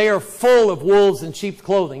 They are full of wolves in sheep's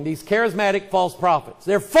clothing. These charismatic false prophets.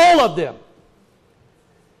 They're full of them.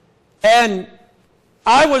 And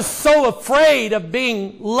I was so afraid of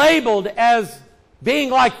being labeled as being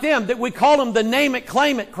like them that we call them the name it,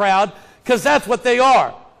 claim it crowd, because that's what they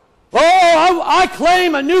are. Oh, I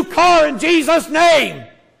claim a new car in Jesus' name.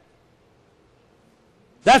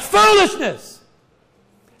 That's foolishness.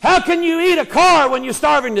 How can you eat a car when you're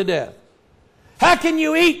starving to death? How can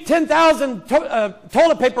you eat 10,000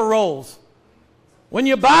 toilet paper rolls when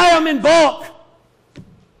you buy them in bulk?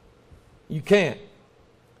 You can't.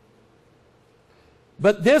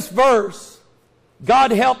 But this verse, God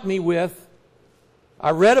helped me with. I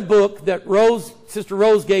read a book that Sister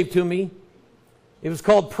Rose gave to me. It was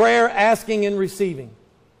called Prayer, Asking, and Receiving.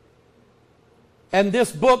 And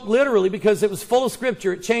this book, literally, because it was full of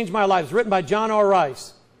scripture, it changed my life. It's written by John R.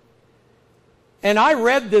 Rice. And I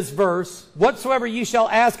read this verse, whatsoever ye shall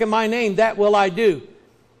ask in my name, that will I do.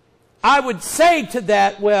 I would say to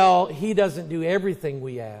that, well, he doesn't do everything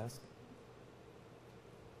we ask.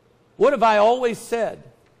 What have I always said?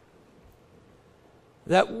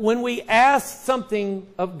 That when we ask something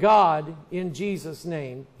of God in Jesus'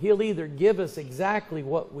 name, he'll either give us exactly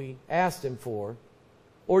what we asked him for,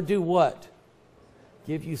 or do what?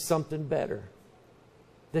 Give you something better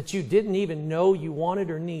that you didn't even know you wanted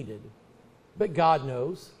or needed. But God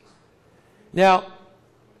knows. Now,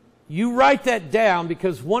 you write that down,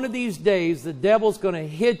 because one of these days the devil's going to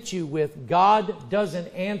hit you with, God doesn't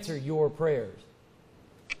answer your prayers.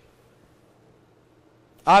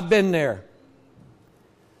 I've been there.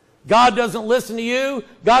 God doesn't listen to you.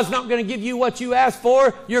 God's not going to give you what you asked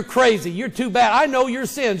for. You're crazy. You're too bad. I know your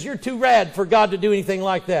sins. You're too rad for God to do anything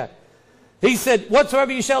like that. He said,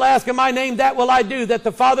 whatsoever you shall ask in my name, that will I do, that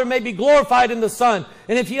the Father may be glorified in the Son.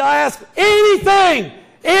 And if you ask anything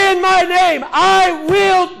in my name, I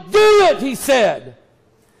will do it, he said.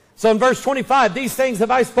 So in verse 25, these things have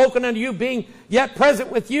I spoken unto you, being yet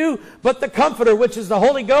present with you, but the Comforter, which is the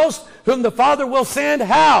Holy Ghost, whom the Father will send,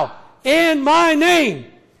 how? In my name.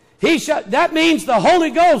 That means the Holy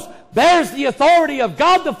Ghost bears the authority of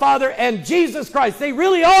God the Father and Jesus Christ. They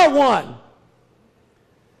really are one.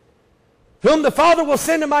 Whom the Father will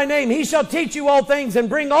send in my name, he shall teach you all things and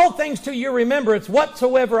bring all things to your remembrance,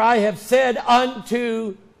 whatsoever I have said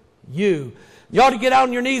unto you. You ought to get out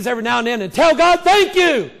on your knees every now and then and tell God, thank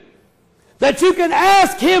you, that you can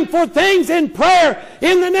ask him for things in prayer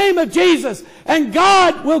in the name of Jesus, and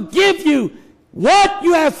God will give you what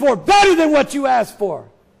you ask for, better than what you ask for.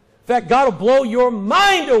 In fact, God will blow your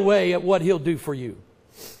mind away at what he'll do for you.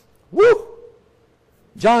 Woo!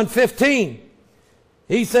 John 15.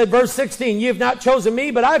 He said, verse 16, ye have not chosen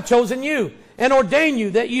me, but I've chosen you, and ordained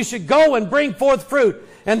you that you should go and bring forth fruit,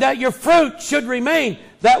 and that your fruit should remain.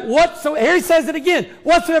 That whatsoever, here he says it again,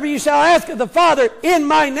 whatsoever you shall ask of the Father in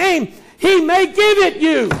my name, he may give it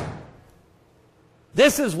you.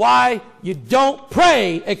 This is why you don't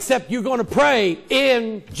pray except you're going to pray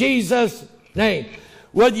in Jesus' name.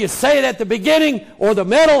 Whether you say it at the beginning or the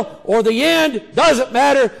middle or the end, doesn't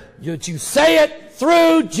matter. You say it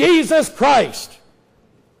through Jesus Christ.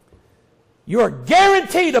 You are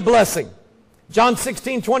guaranteed a blessing. John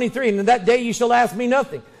 16:23, and in that day you shall ask me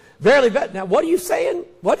nothing. Verily, now what are you saying?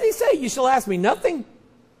 What did he say? You shall ask me nothing?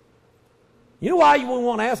 You know why you won't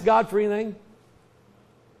want to ask God for anything?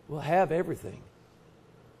 We'll have everything.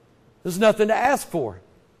 There's nothing to ask for.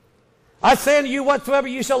 I say unto you, whatsoever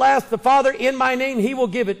you shall ask the Father in my name, he will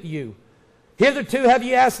give it to you. Hitherto have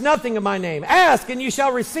ye asked nothing in my name. Ask, and you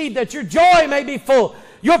shall receive, that your joy may be full.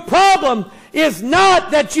 Your problem is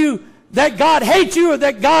not that God hates you or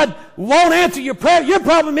that God won't answer your prayer. Your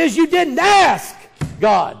problem is you didn't ask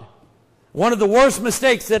God. One of the worst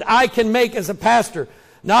mistakes that I can make as a pastor,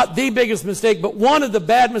 not the biggest mistake, but one of the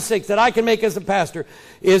bad mistakes that I can make as a pastor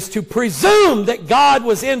is to presume that God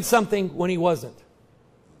was in something when He wasn't.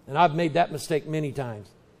 And I've made that mistake many times.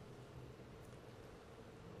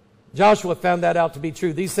 Joshua found that out to be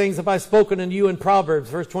true. These things have I spoken unto you in Proverbs,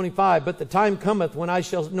 verse 25. But the time cometh when I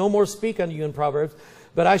shall no more speak unto you in Proverbs,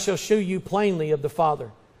 but I shall shew you plainly of the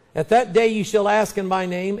Father. At that day you shall ask in my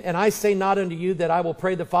name, and I say not unto you that I will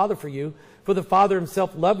pray the Father for you, for the Father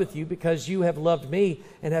Himself loveth you, because you have loved me,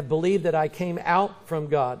 and have believed that I came out from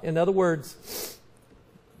God. In other words,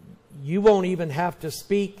 you won't even have to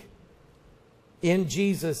speak in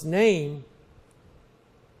Jesus' name,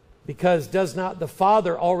 because does not the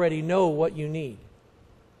Father already know what you need?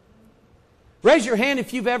 Raise your hand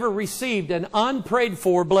if you've ever received an unprayed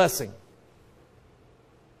for blessing.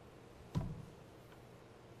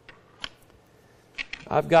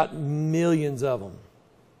 I've got millions of them.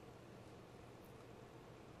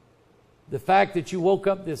 The fact that you woke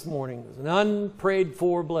up this morning is an unprayed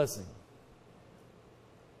for blessing.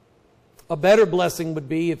 A better blessing would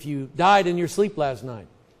be if you died in your sleep last night.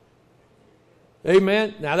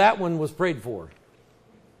 Amen. Now that one was prayed for.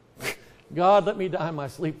 God, let me die in my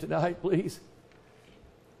sleep tonight, please.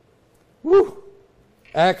 Woo.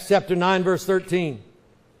 Acts chapter 9, verse 13.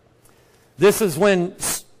 This is when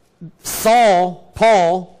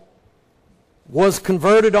Paul, was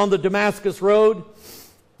converted on the Damascus road.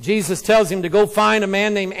 Jesus tells him to go find a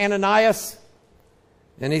man named Ananias.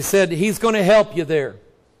 And he said, he's going to help you there.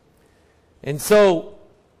 And so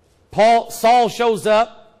Saul shows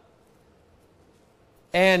up.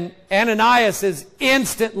 And Ananias is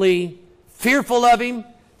instantly fearful of him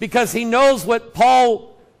because he knows what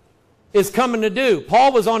Paul is coming to do.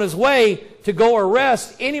 Paul was on his way to go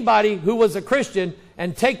arrest anybody who was a Christian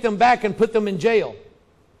and take them back and put them in jail.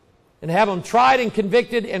 And have them tried and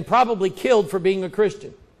convicted and probably killed for being a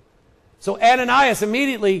Christian. So Ananias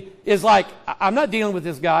immediately is like, I'm not dealing with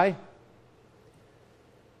this guy.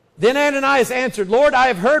 Then Ananias answered, Lord, I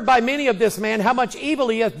have heard by many of this man how much evil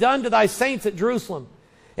he hath done to thy saints at Jerusalem.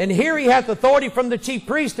 And here he hath authority from the chief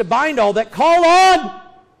priest to bind all that call on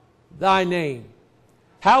thy name.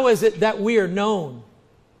 How is it that we are known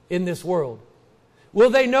in this world? Will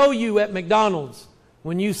they know you at McDonald's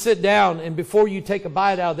when you sit down and before you take a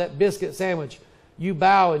bite out of that biscuit sandwich, you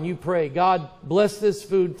bow and you pray, God, bless this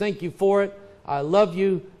food. Thank you for it. I love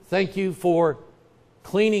you. Thank you for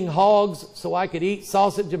cleaning hogs so I could eat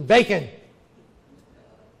sausage and bacon.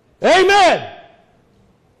 Amen.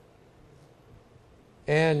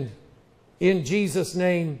 And in Jesus'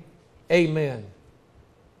 name, amen.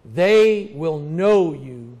 They will know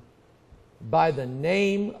you by the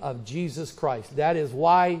name of Jesus Christ. That is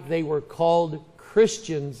why they were called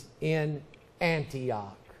Christians in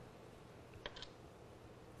Antioch.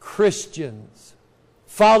 Christians,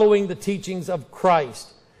 following the teachings of Christ.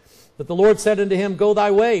 But the Lord said unto him, Go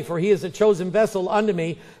thy way, for he is a chosen vessel unto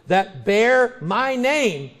me, that bear my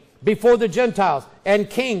name before the Gentiles and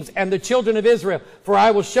kings and the children of Israel. For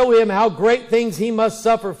I will show him how great things he must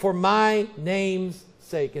suffer for my name's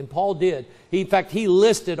sake. And Paul did. In fact, he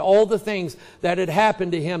listed all the things that had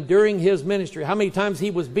happened to him during his ministry. How many times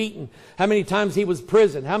he was beaten. How many times he was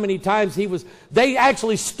imprisoned. How many times he was... They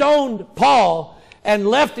actually stoned Paul and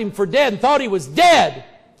left him for dead and thought he was dead.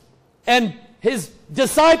 And his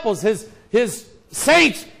disciples, his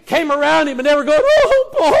saints came around him and they were going, oh,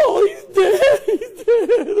 Paul, he's dead. He's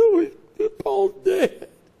dead. Oh, Paul's dead.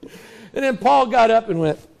 And then Paul got up and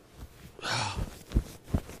went, oh.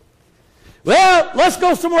 Well, let's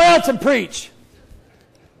go somewhere else and preach.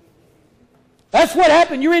 That's what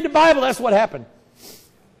happened. You read the Bible, that's what happened.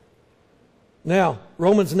 Now,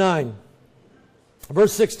 Romans 9,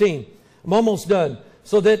 verse 16. I'm almost done.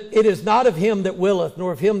 So that it is not of him that willeth,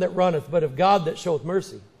 nor of him that runneth, but of God that showeth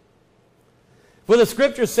mercy. For the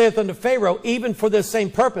Scripture saith unto Pharaoh, even for this same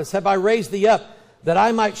purpose have I raised thee up, that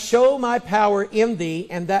I might show my power in thee,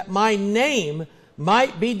 and that my name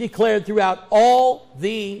might be declared throughout all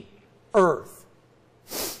the earth.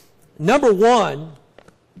 Number one,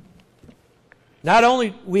 not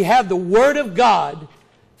only we have the Word of God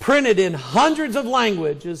printed in hundreds of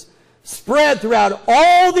languages, spread throughout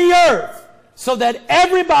all the earth, so that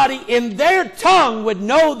everybody in their tongue would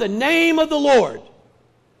know the name of the Lord.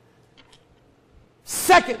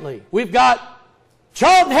 Secondly, we've got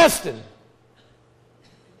Charlton Heston.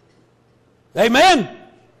 Amen.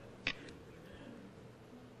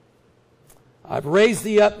 I've raised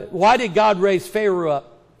thee up. Why did God raise Pharaoh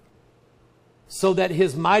up? So that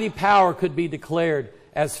his mighty power could be declared.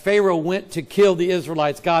 As Pharaoh went to kill the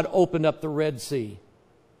Israelites, God opened up the Red Sea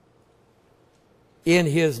in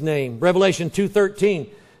his name. Revelation 2:13.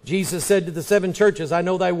 Jesus said to the 7 churches, I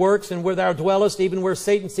know thy works, and where thou dwellest, even where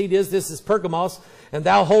Satan's seat is, this is Pergamos, and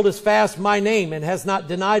thou holdest fast my name, and hast not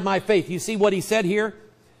denied my faith. You see what he said here?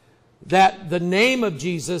 That the name of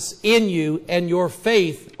Jesus in you and your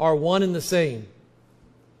faith are one and the same.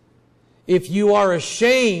 If you are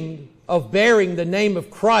ashamed of bearing the name of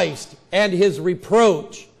Christ and His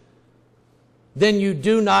reproach, then you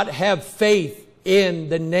do not have faith in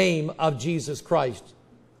the name of Jesus Christ.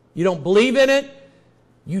 You don't believe in it,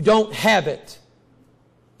 you don't have it.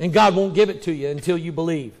 And God won't give it to you until you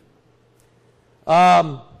believe.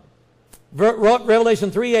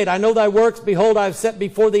 Revelation 3:8, I know thy works, behold, I have set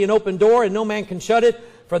before thee an open door, and no man can shut it.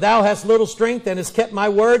 For thou hast little strength, and hast kept my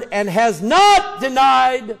word, and hast not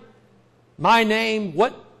denied my name.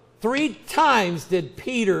 What 3 times did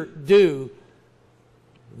Peter do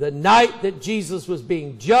the night that Jesus was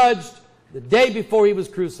being judged, the day before He was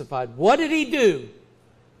crucified? What did he do?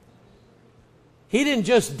 He didn't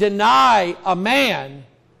just deny a man.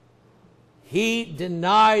 He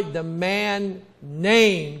denied the man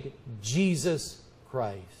named Jesus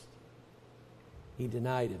Christ. He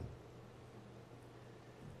denied Him.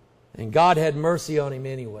 And God had mercy on him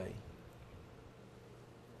anyway.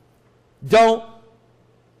 Don't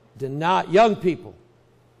deny, young people,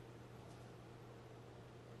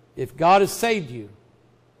 if God has saved you,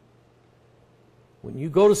 when you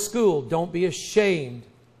go to school, don't be ashamed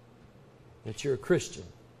that you're a Christian.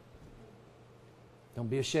 Don't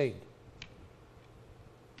be ashamed.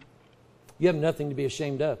 You have nothing to be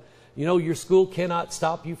ashamed of. You know your school cannot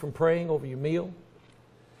stop you from praying over your meal.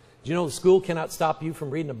 Do you know the school cannot stop you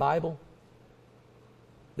from reading the Bible?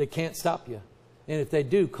 They can't stop you. And if they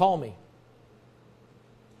do, call me.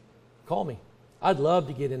 Call me. I'd love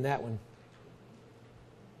to get in that one.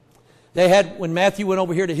 They had, when Matthew went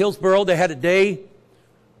over here to Hillsboro, they had a day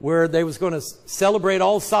where they was going to celebrate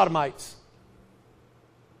all sodomites.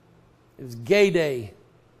 It was gay day.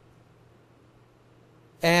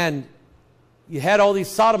 And you had all these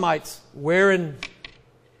sodomites wearing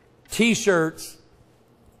T-shirts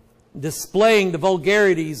displaying the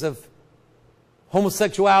vulgarities of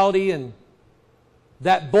homosexuality. And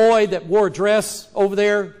that boy that wore a dress over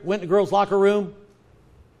there went in the girls' locker room.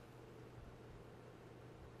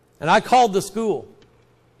 And I called the school.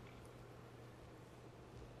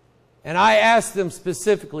 And I asked them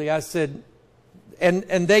specifically, I said,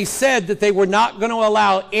 and they said that they were not going to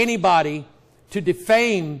allow anybody to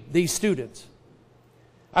defame these students.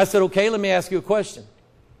 I said, okay, let me ask you a question.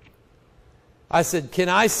 I said, can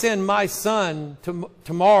I send my son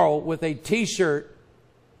tomorrow with a T-shirt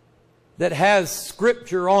that has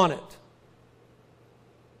scripture on it?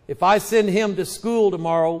 If I send him to school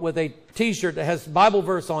tomorrow with a T-shirt that has Bible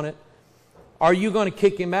verse on it, are you going to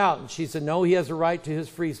kick him out? And she said, no, he has a right to his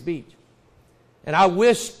free speech. And I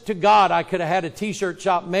wish to God I could have had a T-shirt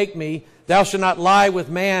shop make me, thou shalt not lie with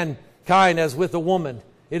mankind as with a woman.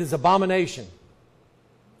 It is abomination.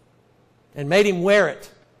 And made him wear it.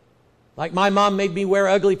 Like my mom made me wear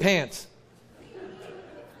ugly pants.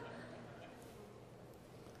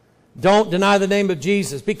 Don't deny the name of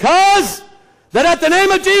Jesus. Because that at the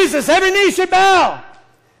name of Jesus every knee should bow.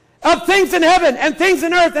 Of things in heaven and things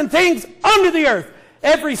in earth and things under the earth.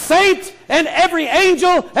 Every saint and every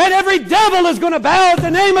angel and every devil is going to bow at the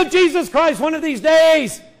name of Jesus Christ one of these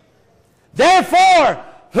days. Therefore,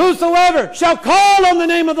 whosoever shall call on the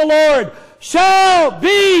name of the Lord shall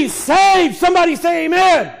be saved. Somebody say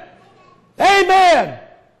amen. Amen.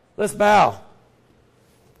 Let's bow.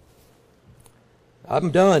 I'm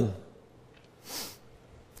done.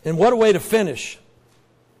 And what a way to finish.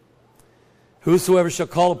 Whosoever shall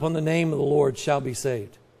call upon the name of the Lord shall be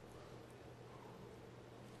saved.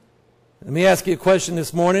 Let me ask you a question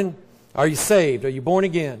this morning. Are you saved? Are you born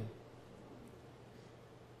again?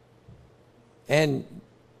 And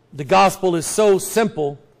the gospel is so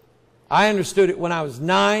simple. I understood it when I was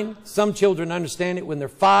 9. Some children understand it when they're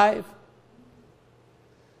 5.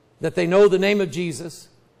 That they know the name of Jesus.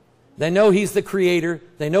 They know He's the Creator.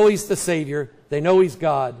 They know He's the Savior. They know He's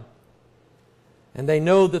God. And they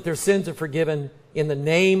know that their sins are forgiven in the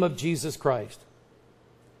name of Jesus Christ.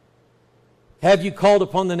 Have you called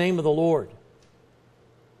upon the name of the Lord?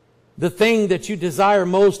 The thing that you desire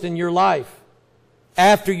most in your life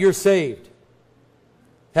after you're saved.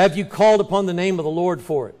 Have you called upon the name of the Lord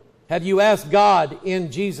for it? Have you asked God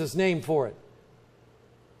in Jesus' name for it?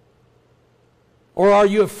 Or are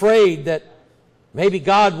you afraid that maybe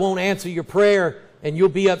God won't answer your prayer and you'll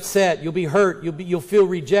be upset, you'll be hurt, you'll feel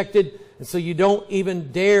rejected, and so you don't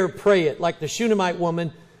even dare pray it? Like the Shunammite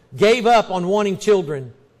woman gave up on wanting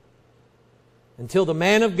children until the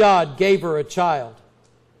man of God gave her a child.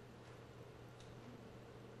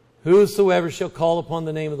 Whosoever shall call upon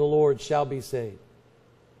the name of the Lord shall be saved.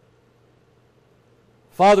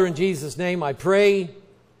 Father, in Jesus' name, I pray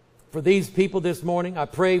for these people this morning. I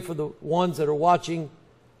pray for the ones that are watching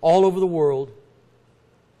all over the world.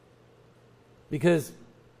 Because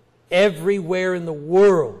everywhere in the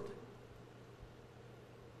world,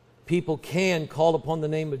 people can call upon the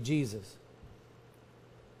name of Jesus.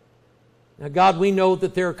 Now, God, we know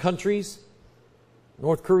that there are countries,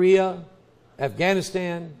 North Korea,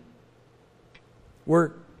 Afghanistan,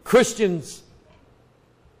 where Christians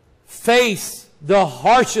face the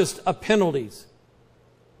harshest of penalties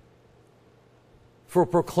for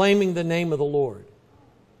proclaiming the name of the Lord.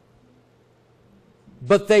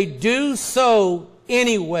 But they do so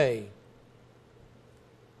anyway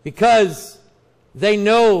because they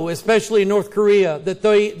know, especially in North Korea, that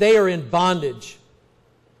they are in bondage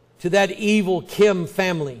to that evil Kim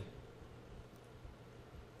family.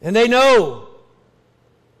 And they know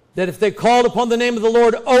that if they called upon the name of the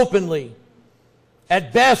Lord openly,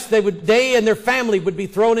 at best they and their family would be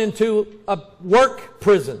thrown into a work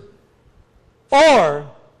prison, or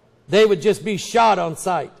they would just be shot on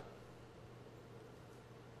sight.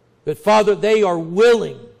 But Father, they are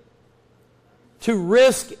willing to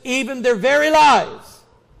risk even their very lives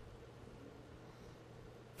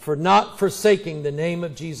for not forsaking the name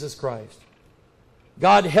of Jesus Christ.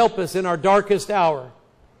 God, help us in our darkest hour,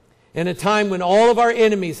 in a time when all of our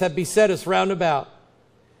enemies have beset us round about,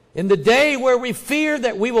 in the day where we fear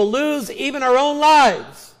that we will lose even our own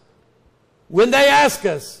lives, when they ask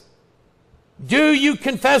us, do you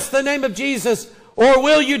confess the name of Jesus or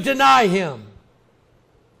will you deny Him?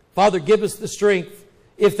 Father, give us the strength,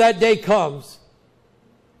 if that day comes,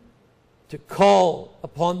 to call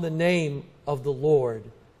upon the name of the Lord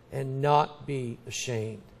and not be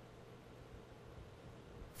ashamed.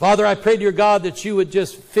 Father, I pray, dear God, that you would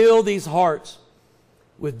just fill these hearts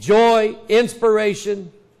with joy,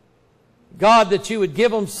 inspiration. God, that you would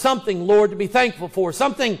give them something, Lord, to be thankful for.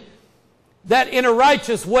 Something that in a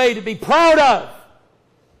righteous way to be proud of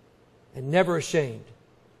and never ashamed.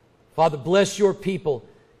 Father, bless your people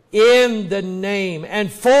in the name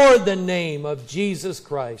and for the name of Jesus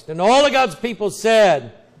Christ. And all of God's people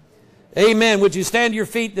said, amen. Would you stand to your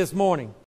feet this morning?